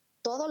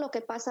 Todo lo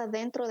que pasa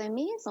dentro de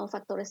mí son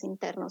factores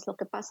internos, lo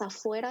que pasa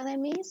fuera de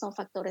mí son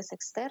factores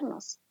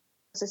externos.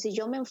 Entonces, si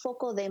yo me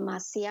enfoco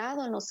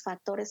demasiado en los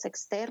factores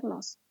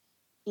externos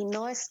y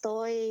no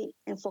estoy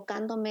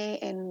enfocándome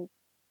en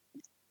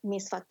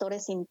mis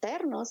factores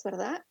internos,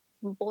 ¿verdad?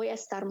 Voy a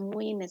estar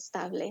muy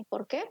inestable.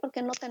 ¿Por qué?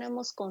 Porque no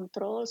tenemos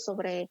control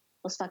sobre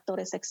los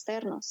factores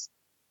externos.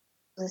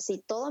 Entonces,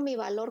 si todo mi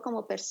valor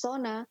como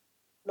persona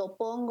lo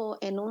pongo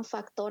en un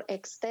factor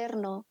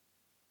externo,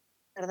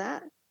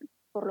 ¿verdad?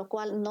 Por lo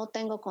cual no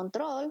tengo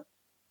control,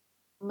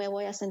 me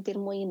voy a sentir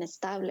muy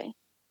inestable.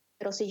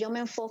 Pero si yo me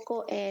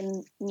enfoco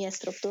en mi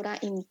estructura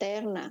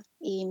interna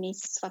y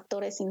mis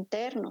factores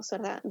internos,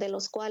 ¿verdad? De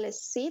los cuales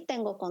sí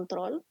tengo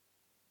control,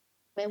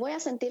 me voy a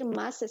sentir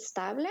más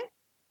estable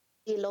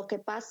y lo que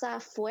pasa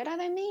fuera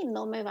de mí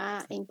no me va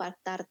a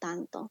impactar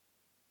tanto.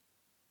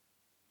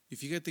 Y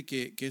fíjate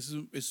que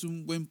es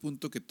un buen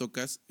punto que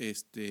tocas,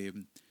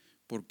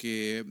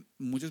 porque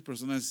muchas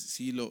personas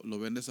sí lo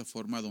ven de esa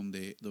forma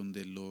donde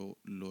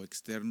lo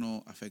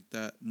externo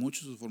afecta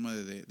mucho su forma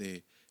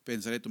de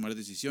pensar y tomar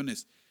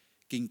decisiones.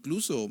 Que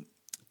incluso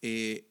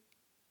eh,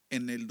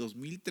 en el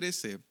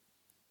 2013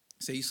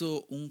 se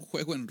hizo un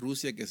juego en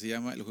Rusia que se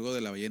llama el juego de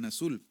la ballena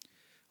azul.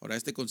 Ahora,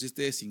 este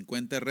consiste de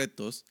 50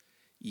 retos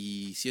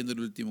y siendo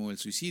el último el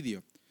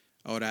suicidio.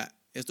 Ahora,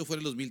 esto fue en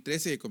el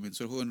 2013 que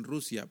comenzó el juego en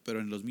Rusia, pero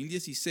en el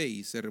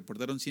 2016 se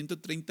reportaron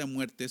 130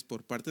 muertes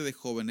por parte de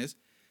jóvenes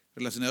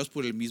relacionados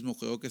por el mismo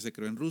juego que se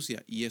creó en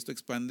Rusia, y esto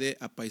expande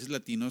a países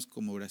latinos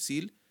como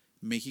Brasil,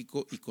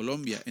 México y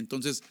Colombia.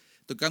 Entonces,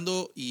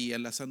 tocando y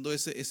enlazando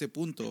ese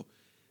punto,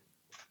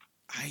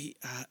 hay,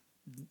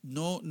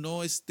 no,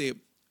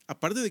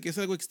 aparte de que es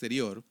algo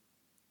exterior,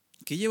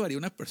 ¿qué llevaría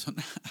una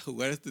persona a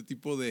jugar este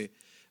tipo de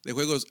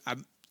juegos?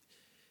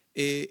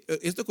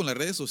 Esto con las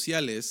redes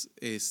sociales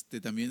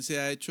también se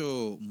ha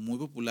hecho muy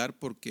popular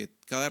porque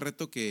cada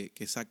reto que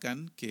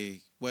sacan,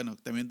 que bueno,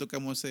 también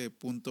tocamos ese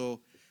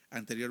punto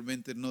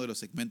anteriormente en uno de los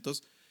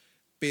segmentos,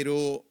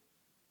 pero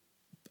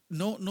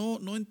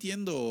no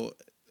entiendo.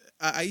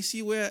 Ahí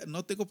sí,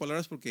 no tengo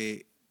palabras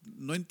porque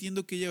no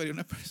entiendo qué llevaría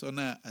una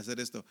persona a hacer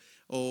esto.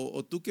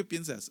 O tú qué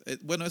piensas.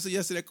 Bueno, eso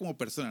ya sería como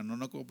persona,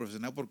 no como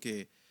profesional,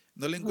 porque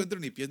no le Ujú, encuentro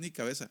ni pies ni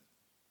cabeza.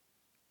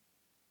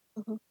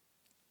 ujú.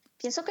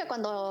 Pienso que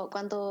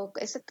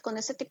con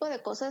ese tipo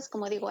de cosas,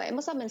 como digo,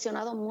 hemos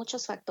mencionado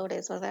muchos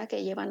factores, ¿verdad?,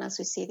 que llevan al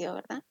suicidio,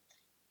 ¿verdad?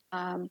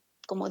 Um,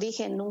 Como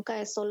dije, nunca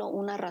es solo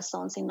una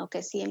razón, sino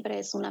que siempre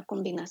es una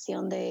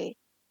combinación de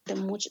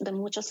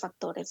muchos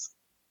factores.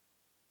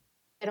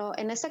 Pero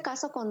en este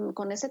caso,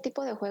 con ese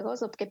tipo de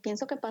juegos, lo que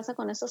pienso que pasa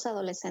con estos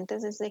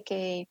adolescentes es de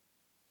que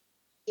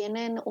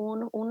tienen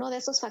uno de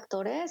esos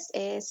factores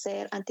es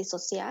ser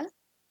antisocial,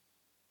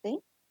 ¿sí?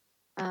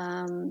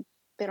 Um,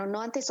 pero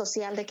no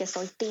antisocial de que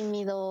soy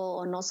tímido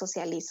o no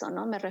socializo,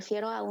 ¿no? Me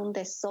refiero a un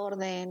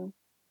desorden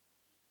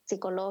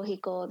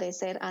psicológico de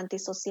ser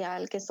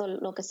antisocial, que eso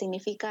lo que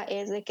significa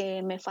es de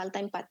que me falta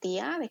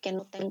empatía, de que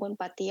no tengo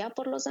empatía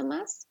por los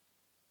demás,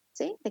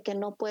 ¿sí? De que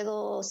no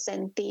puedo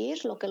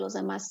sentir lo que los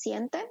demás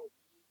sienten,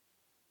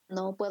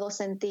 no puedo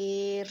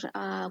sentir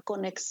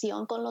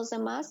conexión con los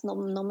demás,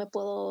 no me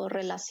puedo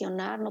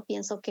relacionar, no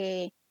pienso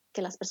que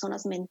las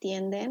personas me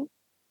entienden.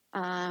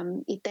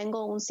 Y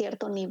tengo un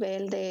cierto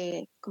nivel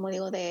de, como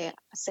digo, de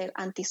ser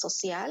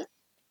antisocial,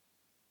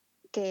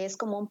 que es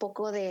como un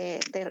poco de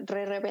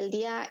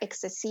rebeldía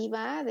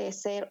excesiva, de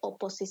ser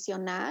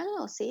oposicional,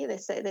 o sí, de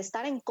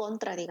estar en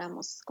contra,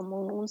 digamos, como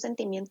un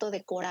sentimiento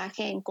de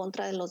coraje en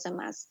contra de los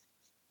demás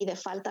y de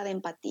falta de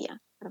empatía,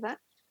 ¿verdad?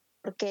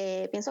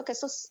 Porque pienso que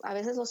a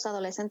veces los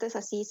adolescentes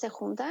así se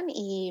juntan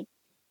y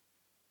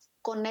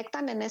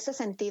conectan en ese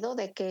sentido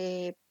de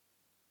que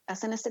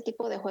hacen este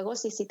tipo de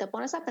juegos, y si te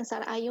pones a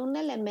pensar, hay un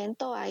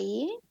elemento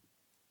ahí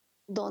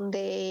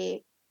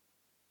donde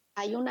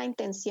hay una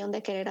intención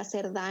de querer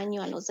hacer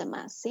daño a los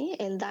demás, ¿sí?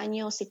 El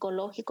daño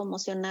psicológico,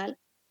 emocional,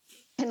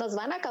 que nos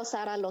van a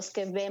causar a los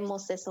que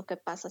vemos eso que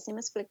pasa, ¿sí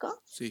me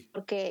explico? Sí.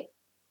 Porque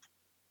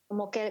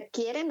como que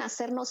quieren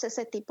hacernos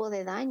ese tipo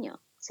de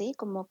daño, ¿sí?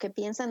 Como que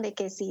piensan de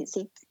que si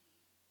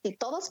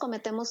todos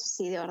cometemos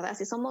suicidio, ¿verdad?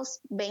 Si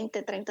somos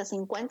 20, 30,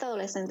 50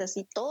 adolescentes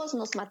y todos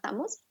nos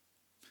matamos,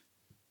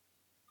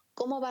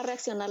 ¿cómo va a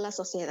reaccionar la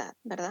sociedad,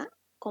 verdad?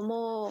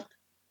 ¿Cómo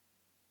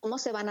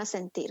se van a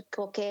sentir?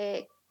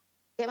 ¿Qué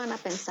van a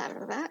pensar,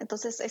 verdad?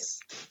 Entonces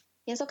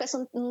pienso que es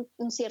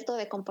un cierto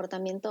de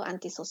comportamiento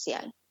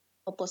antisocial,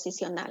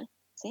 oposicional,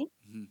 ¿sí?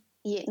 Ujú.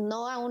 Y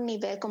no a un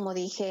nivel, como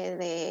dije,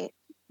 de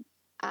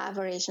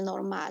average,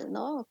 normal,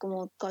 ¿no?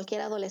 Como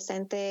cualquier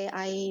adolescente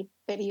hay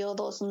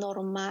periodos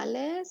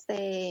normales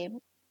de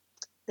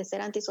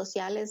ser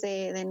antisociales,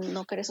 de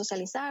no querer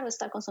socializar o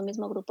estar con su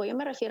mismo grupo. Yo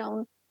me refiero a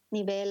un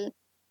nivel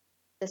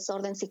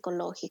desorden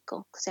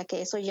psicológico, o sea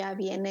que eso ya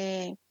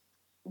viene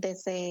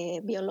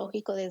desde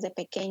biológico, desde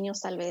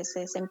pequeños tal vez,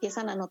 se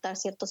empiezan a notar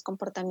ciertos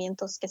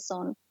comportamientos que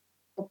son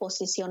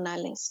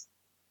oposicionales,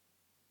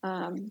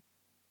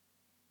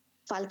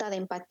 falta de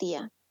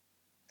empatía.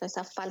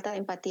 Esa falta de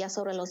empatía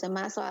sobre los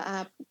demás.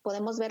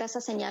 Podemos ver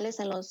esas señales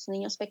en los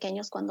niños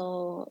pequeños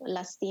cuando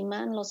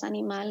lastiman los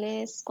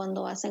animales,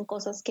 cuando hacen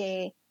cosas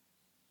que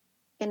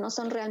no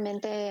son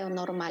realmente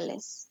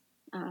normales.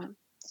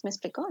 ¿Me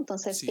explico?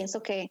 Entonces Sí.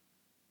 pienso que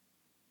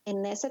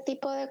en ese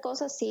tipo de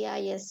cosas sí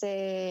hay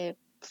ese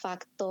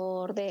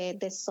factor de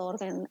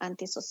desorden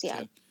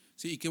antisocial.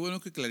 Sí, y qué bueno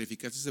que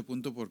clarificaste ese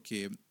punto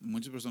porque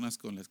muchas personas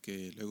con las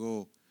que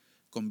luego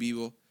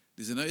convivo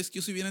dicen, no, es que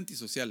yo soy bien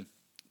antisocial,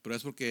 pero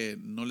es porque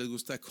no les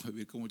gusta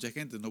convivir con mucha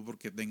gente, no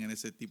porque tengan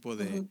ese tipo Uh-huh.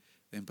 de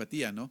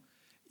empatía, ¿no?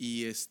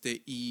 Y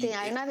Sí,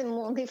 hay una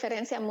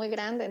diferencia muy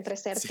grande entre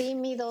ser sí,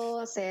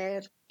 tímido,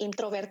 ser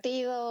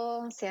introvertido,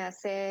 o sea,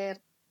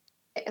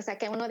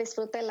 que uno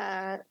disfrute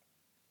la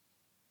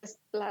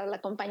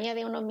compañía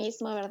de uno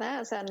mismo,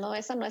 ¿verdad? O sea, no,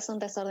 eso no es un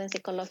desorden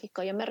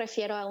psicológico. Yo me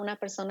refiero a una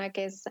persona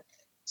que es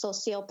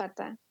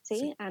sociópata, ¿sí?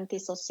 sí.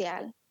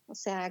 Antisocial, o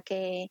sea,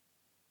 que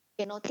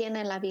no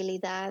tienen la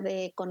habilidad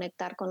de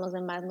conectar con los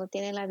demás, no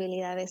tienen la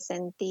habilidad de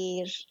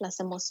sentir las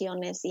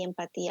emociones y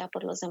empatía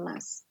por los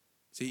demás.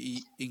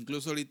 Sí, y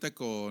incluso ahorita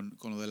con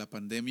lo de la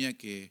pandemia,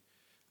 que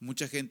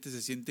mucha gente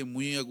se siente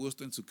muy a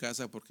gusto en su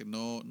casa porque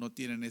no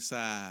tienen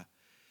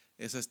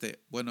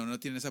bueno, no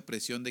tienen esa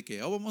presión de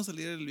que, oh, vamos a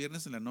salir el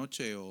viernes en la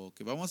noche, o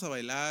que vamos a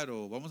bailar,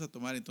 o vamos a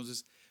tomar.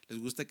 Entonces, les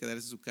gusta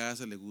quedarse en su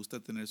casa, les gusta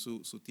tener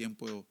su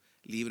tiempo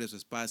libre, su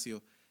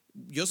espacio.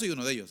 Yo soy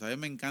uno de ellos, a mí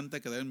me encanta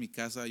quedar en mi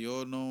casa,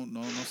 yo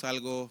no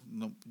salgo,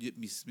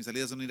 mis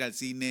salidas son ir al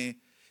cine,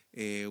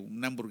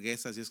 una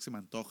hamburguesa, si es que se me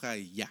antoja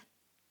y ya.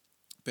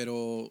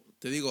 Pero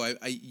te digo,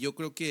 yo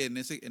creo que en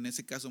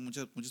ese caso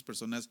muchas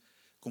personas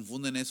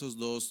confunden esos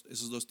dos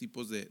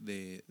tipos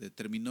de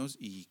términos,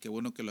 y qué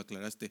bueno que lo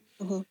aclaraste,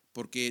 Uh-huh.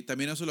 porque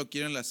también eso lo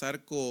quiero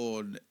enlazar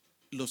con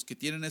los que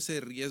tienen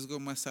ese riesgo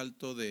más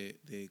alto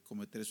de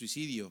cometer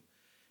suicidio.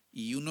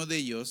 Y uno de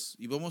ellos,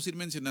 y vamos a ir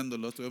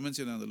mencionándolos, te voy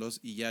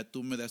mencionándolos y ya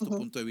tú me das tu Uh-huh.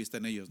 punto de vista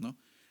en ellos, ¿no?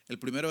 El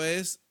primero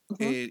es Uh-huh.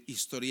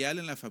 historial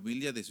en la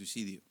familia de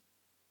suicidio.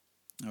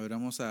 A ver,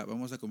 vamos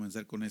a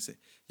comenzar con ese.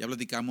 Ya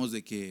platicamos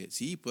de que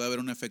sí, puede haber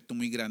un efecto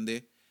muy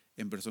grande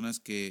en personas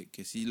que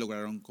sí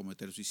lograron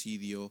cometer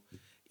suicidio,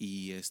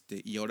 y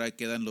ahora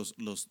quedan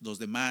los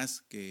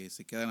demás que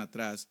se quedan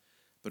atrás,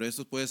 pero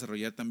esto puede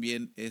desarrollar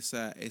también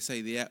esa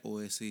idea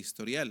o ese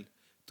historial.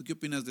 ¿Tú qué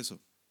opinas de eso?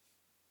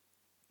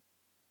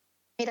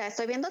 Mira,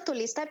 estoy viendo tu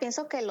lista,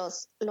 pienso que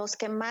los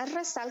que más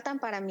resaltan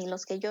para mí,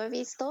 los que yo he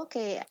visto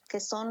que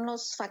son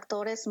los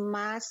factores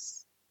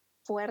más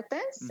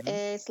fuertes, Ujú.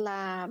 es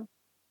la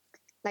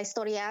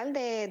historial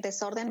de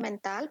desorden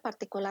mental,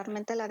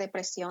 particularmente la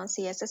depresión,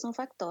 sí, ese es un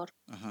factor.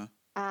 Ajá.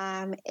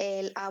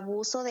 El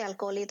abuso de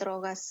alcohol y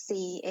drogas,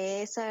 sí,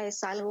 esa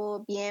es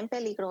algo bien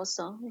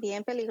peligroso,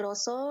 bien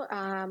peligroso.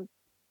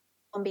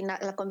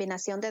 La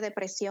combinación de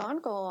depresión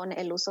con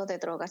el uso de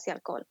drogas y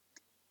alcohol.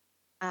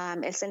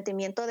 El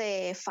sentimiento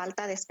de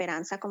falta de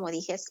esperanza, como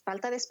dije,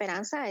 falta de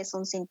esperanza es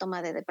un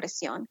síntoma de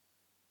depresión.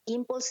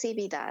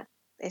 Impulsividad,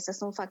 ese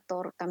es un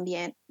factor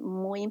también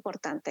muy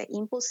importante.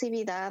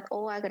 Impulsividad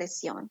o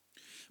agresión.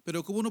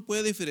 Pero ¿cómo uno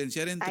puede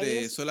diferenciar Ahí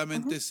entre es,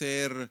 solamente ujú,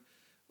 ser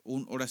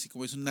ahora sí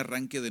como es un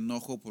arranque de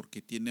enojo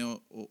porque tiene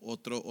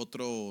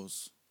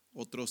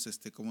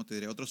 ¿cómo te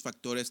diré? Otros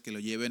factores que lo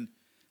lleven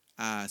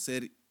a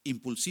ser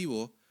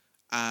impulsivo,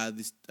 a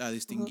ujú,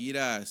 distinguir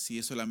a si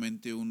es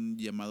solamente un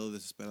llamado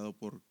desesperado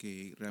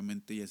porque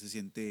realmente ya se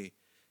siente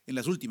en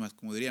las últimas,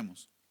 como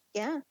diríamos.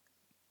 ya,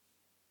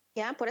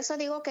 ya, por eso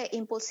digo que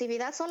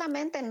impulsividad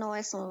solamente no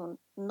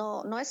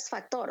es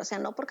factor, o sea,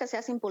 no porque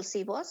seas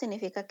impulsivo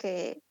significa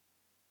que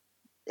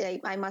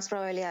hay más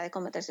probabilidad de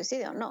cometer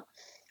suicidio, no.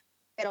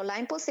 Pero la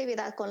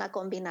impulsividad con la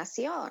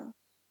combinación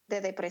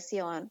de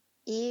depresión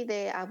y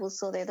de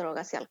abuso de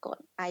drogas y alcohol,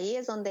 ahí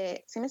es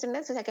donde, ¿sí me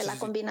entiendes? O sea, que Sí, la sí,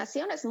 sí,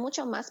 combinación es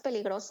mucho más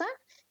peligrosa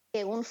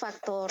que un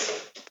factor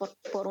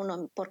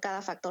por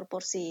cada factor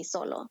por sí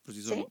solo, por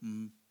sí ¿sí? solo.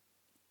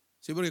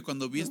 Sí, porque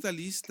cuando vi Ujú. esta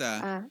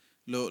lista, Ah,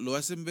 lo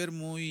hacen ver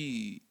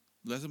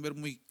lo hacen ver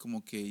muy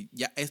como que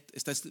ya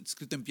está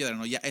escrito en piedra,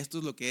 ¿no? Ya esto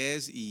es lo que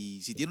es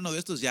y si tiene uno de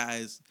estos ya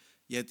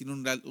tiene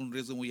un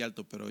riesgo muy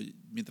alto, pero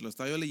mientras lo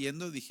estaba yo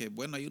leyendo dije,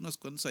 bueno, hay unos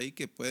cuantos ahí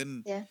que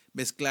pueden yeah.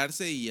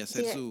 mezclarse y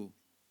hacer Sí, su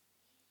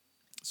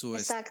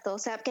exacto. O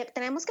sea, que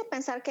tenemos que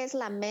pensar que es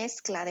la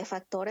mezcla de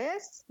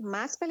factores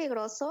más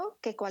peligroso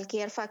que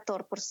cualquier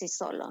factor por sí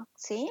solo,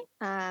 ¿sí?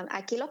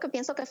 Aquí lo que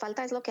pienso que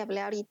falta es lo que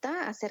hablé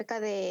ahorita acerca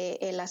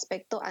del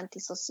aspecto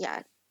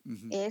antisocial.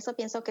 ujú. Eso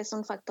pienso que es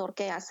un factor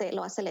que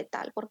lo hace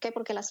letal. ¿Por qué?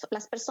 Porque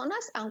las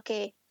personas,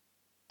 aunque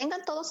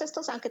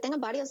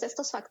tengan varios de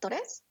estos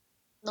factores,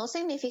 no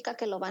significa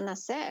que lo van a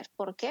hacer.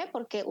 ¿Por qué?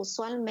 Porque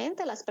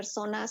usualmente las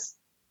personas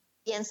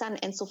piensan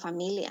en su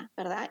familia,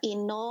 ¿verdad? Y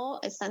no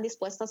están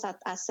dispuestos a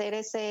hacer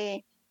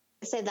ese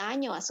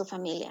daño a su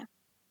familia.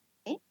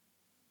 ¿Sí?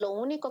 Lo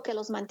único que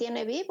los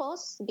mantiene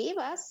vivas,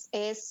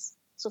 es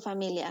su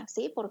familia,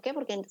 ¿sí? ¿Por qué?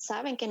 Porque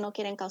saben que no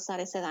quieren causar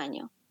ese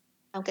daño,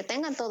 aunque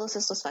tengan todos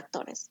esos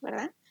factores,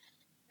 ¿verdad?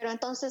 Pero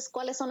entonces,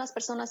 ¿cuáles son las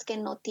personas que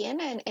no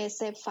tienen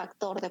ese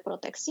factor de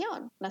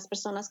protección? Las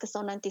personas que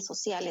son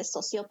antisociales,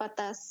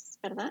 sociópatas,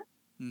 ¿verdad?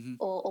 Ujú.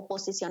 O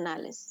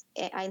oposicionales.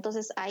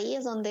 Entonces, ahí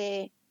es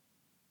donde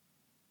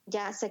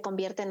ya se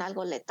convierte en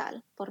algo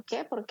letal. ¿Por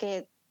qué?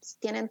 Porque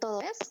tienen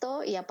todo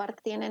esto y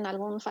aparte tienen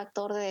algún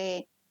factor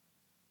de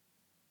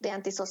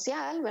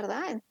antisocial,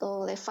 ¿verdad?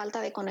 O de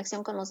falta de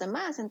conexión con los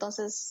demás.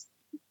 Entonces,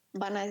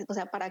 o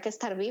sea, ¿para qué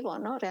estar vivo,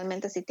 no?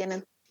 Realmente si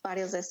tienen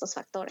varios de estos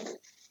factores.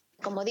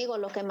 Como digo,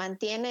 lo que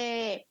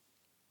mantiene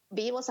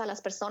vivos a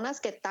las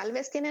personas que tal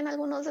vez tienen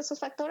algunos de esos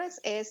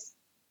factores es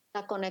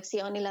la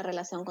conexión y la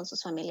relación con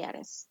sus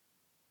familiares.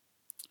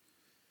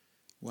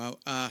 Wow,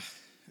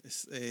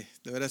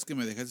 de veras que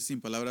me dejaste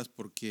sin palabras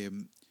porque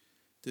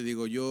te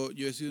digo, yo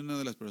he sido una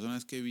de las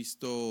personas que he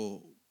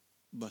visto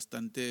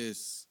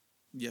bastantes,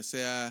 ya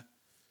sea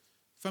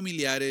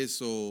familiares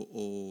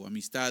o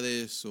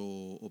amistades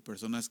o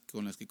personas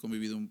con las que he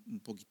convivido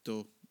un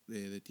poquito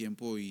de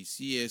tiempo y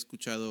sí he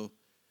escuchado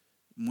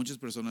muchas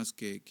personas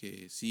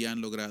que sí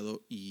han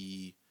logrado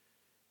y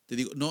te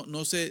digo,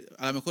 no sé,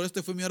 a lo mejor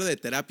este fue mi hora de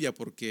terapia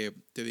porque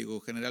te digo,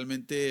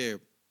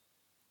 generalmente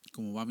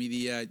como va mi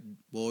día,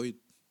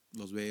 voy,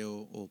 los veo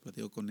o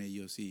platico con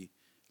ellos y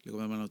luego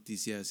me dan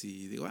noticias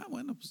y digo,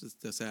 bueno, pues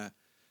o sea,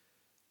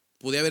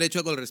 pude haber hecho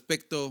algo al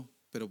respecto,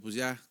 pero pues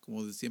ya,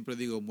 como siempre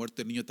digo,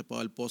 muerto el niño tapado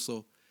al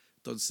pozo.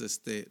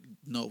 Entonces,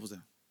 no, o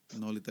sea,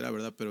 no literal,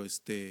 ¿verdad? Pero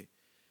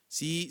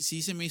sí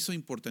se me hizo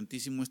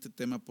importantísimo este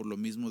tema por lo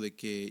mismo de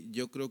que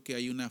yo creo que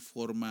hay una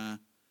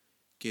forma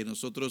que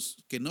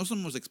nosotros, que no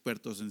somos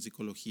expertos en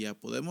psicología,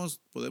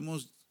 podemos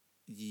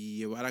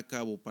llevar a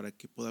cabo para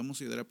que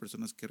podamos ayudar a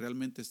personas que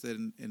realmente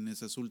estén en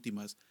esas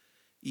últimas.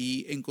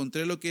 Y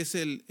encontré lo que es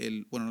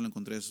bueno, no lo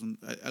encontré, es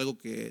algo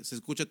que se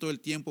escucha todo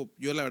el tiempo.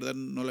 Yo la verdad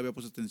no le había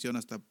puesto atención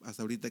hasta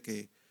ahorita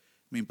que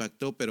me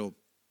impactó, pero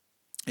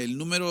el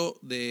número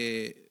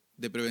de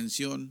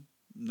prevención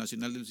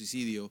nacional del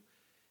suicidio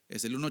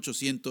es el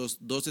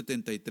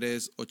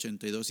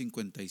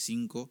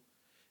 1-800-273-8255.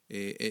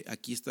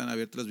 Aquí están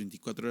abiertas las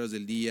 24 horas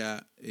del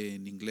día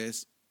en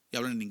inglés, y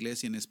hablan en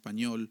inglés y en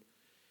español.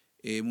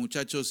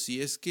 Muchachos, si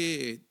es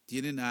que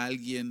tienen a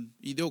alguien,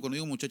 y digo, cuando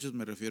digo muchachos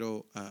me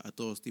refiero a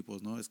todos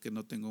tipos, ¿no? Es que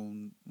no tengo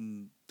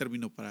un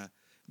término para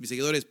mis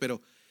seguidores,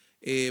 pero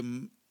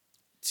em,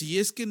 si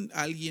es que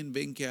alguien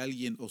ven que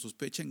alguien o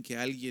sospechan que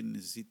alguien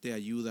necesite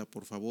ayuda,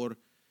 por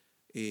favor,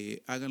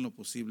 hagan lo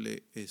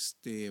posible.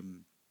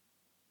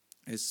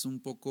 Es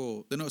un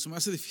poco, de nuevo, se me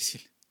hace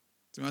difícil,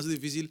 se me hace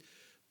difícil,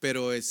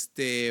 pero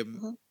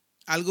Ujú.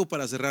 algo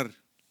para cerrar,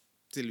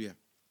 Silvia.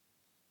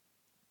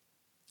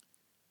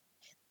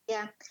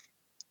 Ya,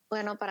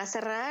 bueno, para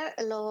cerrar,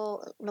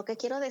 lo que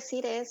quiero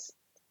decir es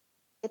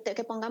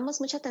que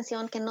pongamos mucha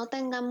atención, que no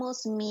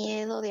tengamos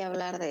miedo de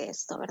hablar de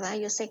esto, ¿verdad?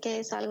 Yo sé que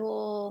es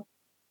algo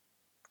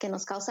que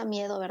nos causa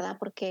miedo, ¿verdad?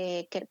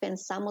 Porque que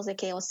pensamos de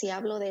que, o si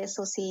hablo de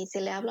eso, si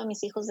le hablo a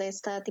mis hijos de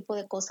este tipo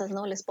de cosas,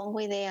 ¿no? Les pongo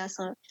ideas,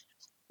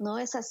 no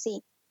es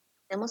así.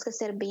 Tenemos que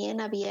ser bien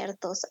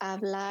abiertos a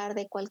hablar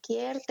de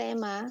cualquier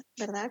tema,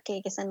 ¿verdad?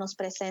 Que se nos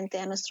presente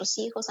a nuestros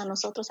hijos, a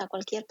nosotros, a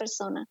cualquier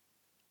persona.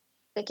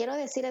 Lo que quiero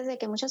decir es de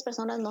que muchas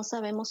personas no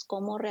sabemos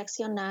cómo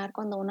reaccionar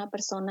cuando una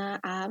persona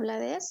habla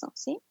de eso,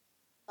 ¿sí?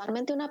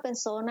 Usualmente una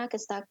persona que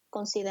está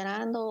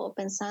considerando o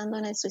pensando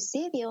en el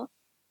suicidio,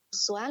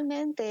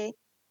 usualmente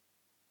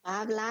va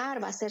a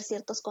hablar, va a hacer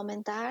ciertos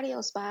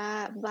comentarios,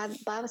 va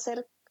a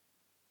ser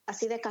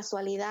así de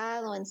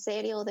casualidad o en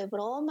serio o de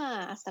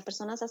broma. Hasta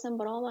personas hacen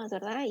bromas,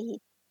 ¿verdad? Y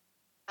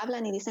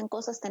hablan y dicen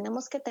cosas.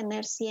 Tenemos que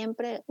tener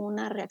siempre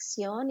una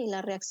reacción y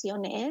la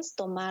reacción es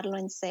tomarlo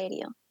en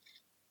serio.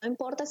 No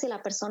importa si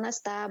la persona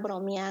está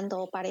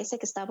bromeando o parece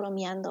que está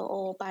bromeando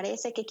o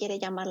parece que quiere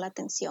llamar la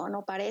atención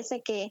o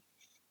parece que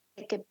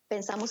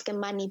pensamos que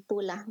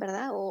manipula,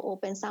 ¿verdad? O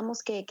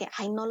pensamos que,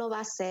 ay, no lo va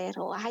a hacer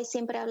o, ay,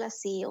 siempre habla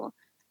así o,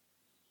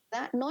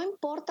 ¿verdad? No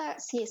importa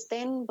si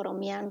estén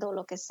bromeando o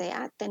lo que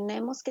sea,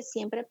 tenemos que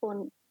siempre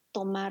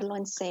tomarlo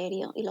en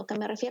serio. Y lo que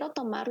me refiero a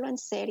tomarlo en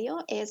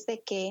serio es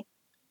de que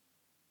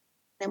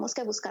tenemos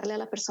que buscarle a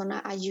la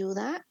persona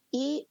ayuda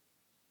y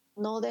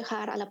no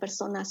dejar a la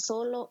persona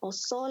solo o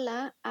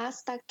sola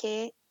hasta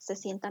que se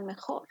sientan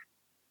mejor,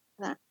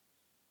 ¿verdad?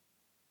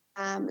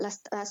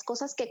 Las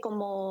cosas que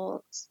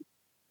como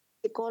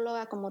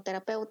psicóloga, como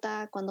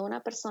terapeuta, cuando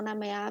una persona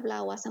me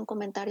habla o hace un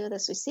comentario de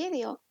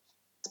suicidio,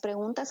 las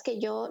preguntas que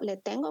yo le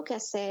tengo que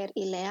hacer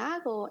y le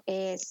hago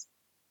es,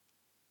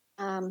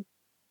 ¿has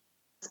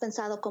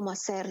pensado cómo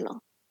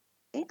hacerlo?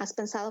 ¿Sí? ¿Has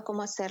pensado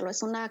cómo hacerlo?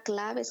 Es una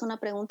clave, es una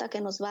pregunta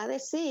que nos va a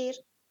decir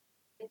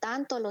qué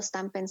tanto lo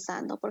están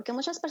pensando, porque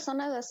muchas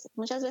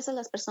veces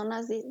las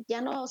personas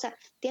ya no, o sea,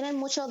 tienen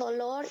mucho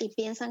dolor y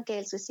piensan que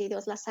el suicidio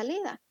es la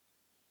salida.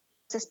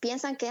 Entonces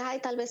piensan que, ay,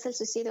 tal vez el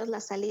suicidio es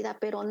la salida,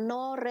 pero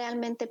no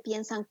realmente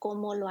piensan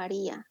cómo lo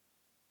haría.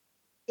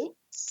 ¿Sí?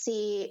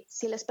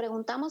 Si les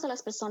preguntamos a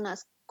las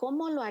personas,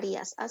 ¿cómo lo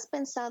harías? ¿Has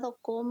pensado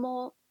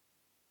cómo,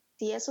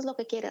 si eso es lo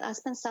que quieres,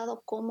 has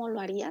pensado cómo lo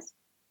harías?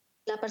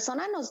 La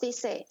persona nos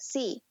dice,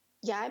 sí,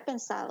 ya he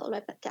pensado,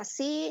 que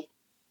así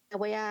me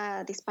voy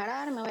a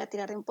disparar, me voy a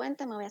tirar de un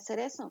puente, me voy a hacer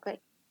eso, ok.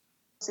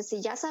 Entonces,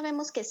 si ya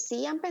sabemos que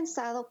sí han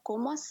pensado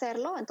cómo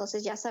hacerlo,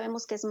 entonces ya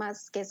sabemos que es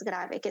más, que es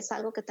grave, que es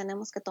algo que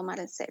tenemos que tomar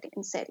en serio.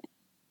 En serio.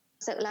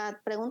 O sea,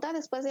 la pregunta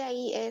después de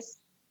ahí es,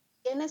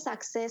 ¿tienes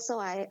acceso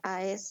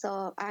a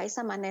eso, a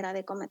esa manera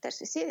de cometer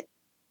suicidio?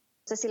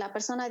 Entonces, si la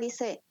persona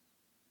dice,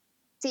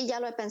 sí, ya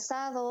lo he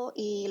pensado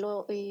y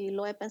lo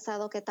he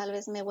pensado que tal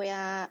vez me voy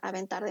a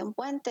aventar de un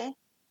puente,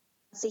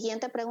 la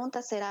siguiente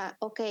pregunta será,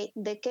 ok,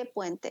 ¿de qué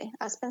puente?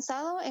 ¿Has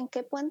pensado en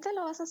qué puente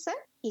lo vas a hacer?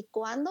 ¿Y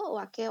cuándo o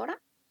a qué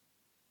hora?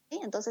 ¿Sí?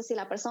 Entonces, si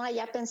la persona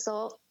ya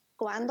pensó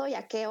cuándo y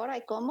a qué hora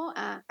y cómo,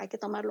 hay que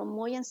tomarlo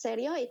muy en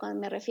serio. Y cuando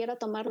me refiero a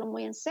tomarlo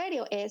muy en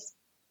serio es,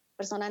 la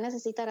persona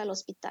necesita ir al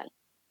hospital.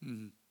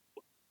 Ujú.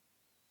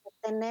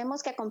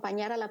 Tenemos que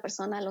acompañar a la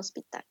persona al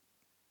hospital.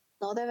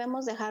 No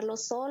debemos dejarlo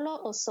solo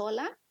o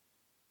sola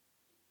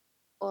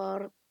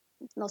por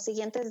los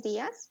siguientes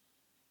días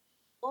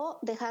o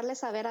dejarle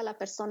saber a la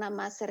persona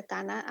más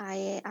cercana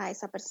a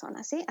esa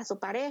persona, ¿sí? A su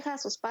pareja, a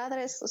sus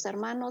padres, sus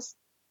hermanos,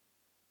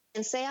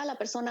 quien sea la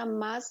persona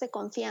más de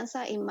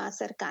confianza y más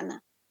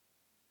cercana.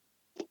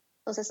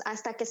 Entonces,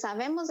 hasta que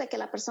sabemos de que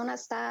la persona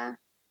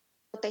está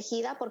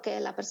protegida porque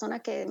la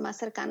persona que más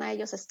cercana a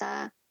ellos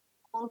está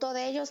junto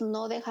de ellos,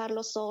 no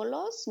dejarlos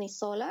solos ni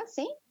solas,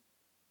 ¿sí?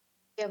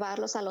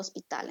 Llevarlos al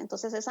hospital.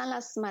 Entonces, esas son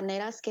las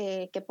maneras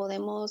que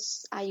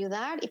podemos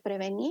ayudar y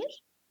prevenir,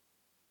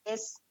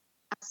 es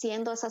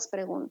haciendo esas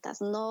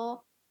preguntas,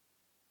 no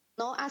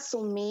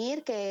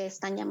asumir que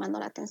están llamando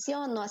la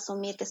atención, no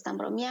asumir que están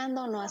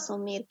bromeando, no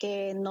asumir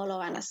que no lo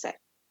van a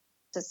hacer.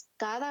 Entonces,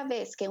 cada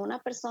vez que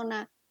una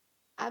persona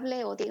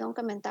hable o diga un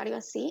comentario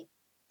así,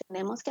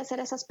 tenemos que hacer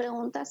esas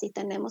preguntas y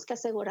tenemos que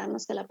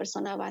asegurarnos que la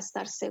persona va a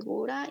estar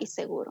segura y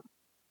seguro.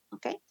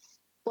 ¿Ok?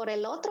 Por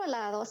el otro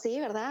lado, sí,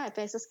 ¿verdad? Hay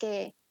veces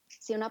que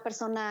si una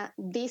persona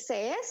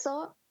dice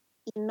eso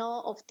y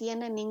no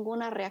obtiene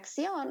ninguna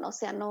reacción, o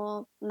sea,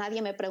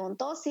 nadie me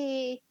preguntó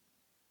si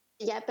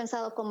ya he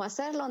pensado cómo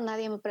hacerlo,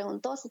 nadie me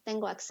preguntó si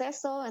tengo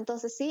acceso,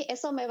 entonces sí,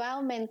 eso me va a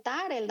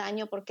aumentar el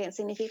daño porque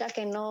significa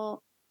que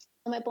no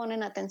me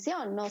ponen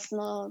atención,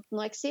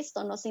 no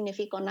existo, no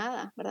significo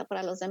nada, ¿verdad?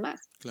 Para los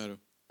demás. Claro.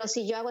 Pero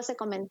si yo hago ese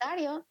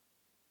comentario,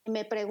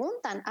 me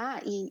preguntan,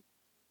 ¿y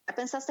ya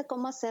pensaste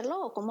cómo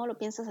hacerlo o cómo lo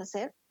piensas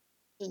hacer?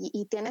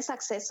 ¿Y tienes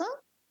acceso?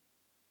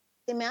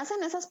 Si me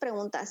hacen esas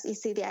preguntas y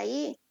si de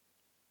ahí,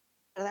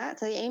 ¿verdad?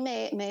 Si de ahí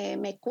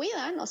me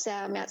cuidan, o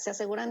sea, se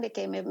aseguran de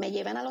que me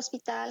lleven al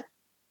hospital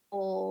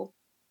o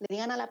le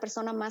digan a la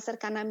persona más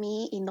cercana a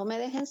mí y no me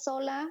dejen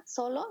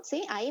solo,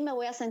 ¿sí? Ahí me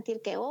voy a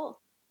sentir que,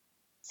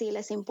 sí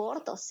les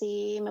importo,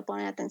 sí me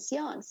ponen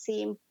atención,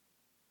 sí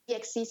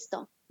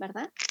existo,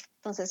 ¿verdad?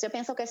 Entonces yo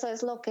pienso que eso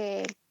es lo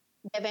que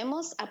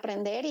debemos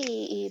aprender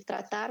y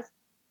tratar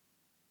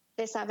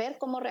de saber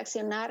cómo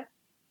reaccionar,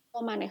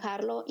 cómo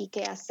manejarlo y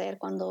qué hacer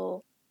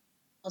cuando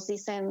nos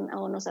dicen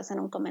o nos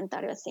hacen un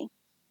comentario así.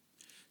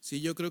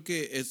 Sí, yo creo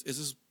que eso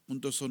es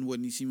puntos son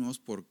buenísimos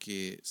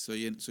porque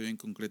soy en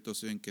concreto,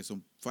 soy en que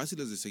son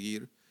fáciles de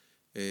seguir.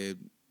 Eh,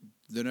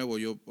 de nuevo,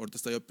 yo ahorita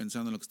estaba yo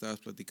pensando en lo que estabas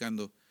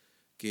platicando,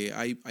 que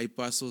hay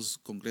pasos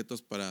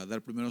concretos para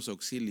dar primeros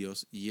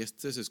auxilios y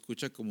este se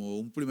escucha como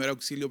un primer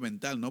auxilio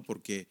mental, ¿no?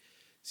 Porque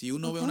si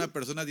uno ve a Ujú, una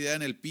persona tirada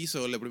en el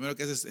piso, lo primero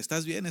que hace es,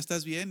 estás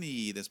bien,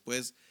 y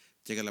después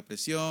llega la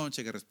presión,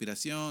 llega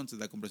respiración, se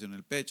da compresión en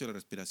el pecho, las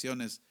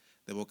respiraciones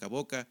de boca a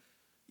boca,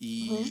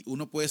 ujú, y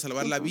uno puede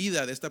salvar la ujú,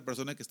 vida de esta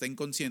persona que está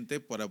inconsciente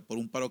por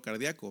un paro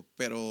cardíaco,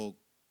 pero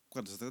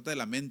cuando se trata de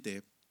la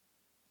mente,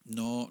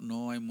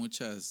 no hay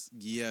muchas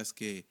guías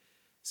que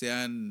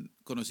sean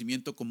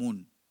conocimiento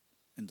común.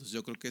 Entonces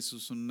yo creo que eso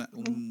es ujú.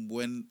 un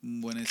buen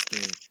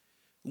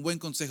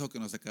consejo que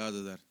nos acabas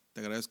de dar.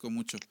 Te agradezco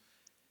mucho.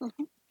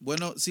 Ujú.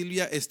 Bueno,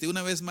 Silvia,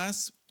 una vez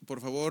más,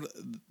 por favor,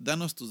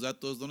 danos tus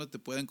datos, dónde te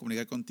pueden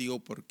comunicar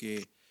contigo,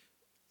 porque,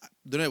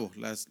 de nuevo,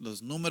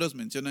 los números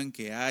mencionan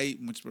que hay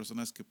muchas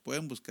personas que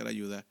pueden buscar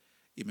ayuda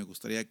y me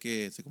gustaría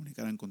que se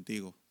comunicaran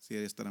contigo, si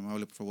eres tan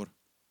amable, por favor.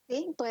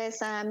 Sí, pues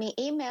mi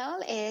email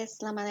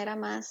es la manera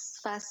más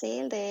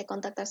fácil de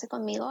contactarse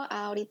conmigo.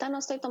 Ahorita no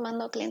estoy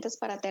tomando clientes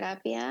para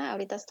terapia,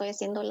 ahorita estoy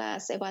haciendo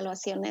las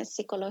evaluaciones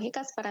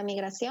psicológicas para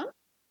migración.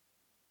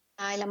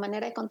 Y la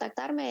manera de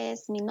contactarme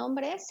es mi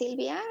nombre,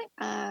 Silvia,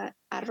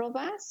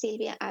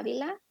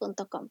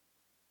 @silviaavila.com.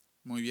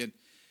 Muy bien.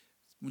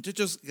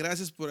 Muchachos,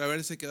 gracias por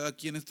haberse quedado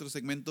aquí en este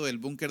segmento del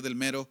Búnker del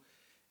Mero.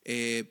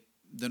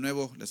 De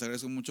nuevo, les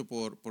agradezco mucho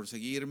por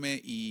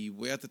seguirme y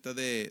voy a tratar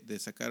de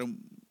sacar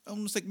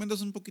unos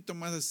segmentos un poquito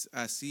más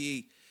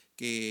así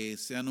que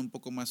sean un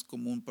poco más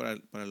común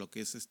para lo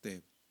que es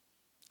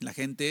la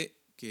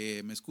gente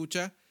que me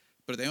escucha.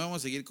 Pero también vamos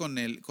a seguir con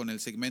el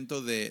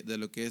segmento de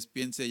lo que es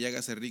Piense y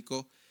hágase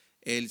rico.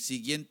 El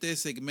siguiente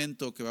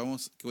segmento que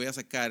voy a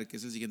sacar, que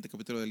es el siguiente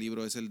capítulo del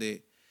libro, es el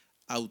de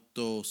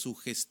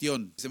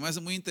autosugestión. Se me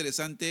hace muy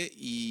interesante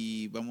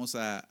y vamos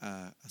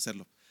a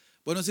hacerlo.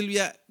 Bueno,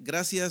 Silvia,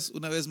 gracias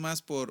una vez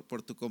más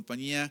por tu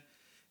compañía.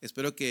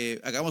 Espero que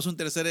hagamos un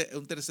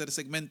tercer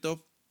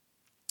segmento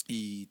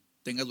y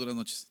tengas buenas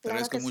noches. Te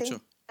agradezco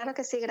mucho. Claro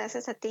que sí,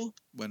 gracias a ti.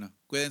 Bueno,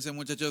 cuídense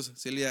muchachos.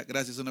 Silvia,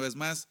 gracias una vez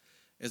más.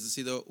 Este ha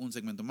sido un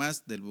segmento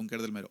más del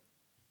Búnker del Mero.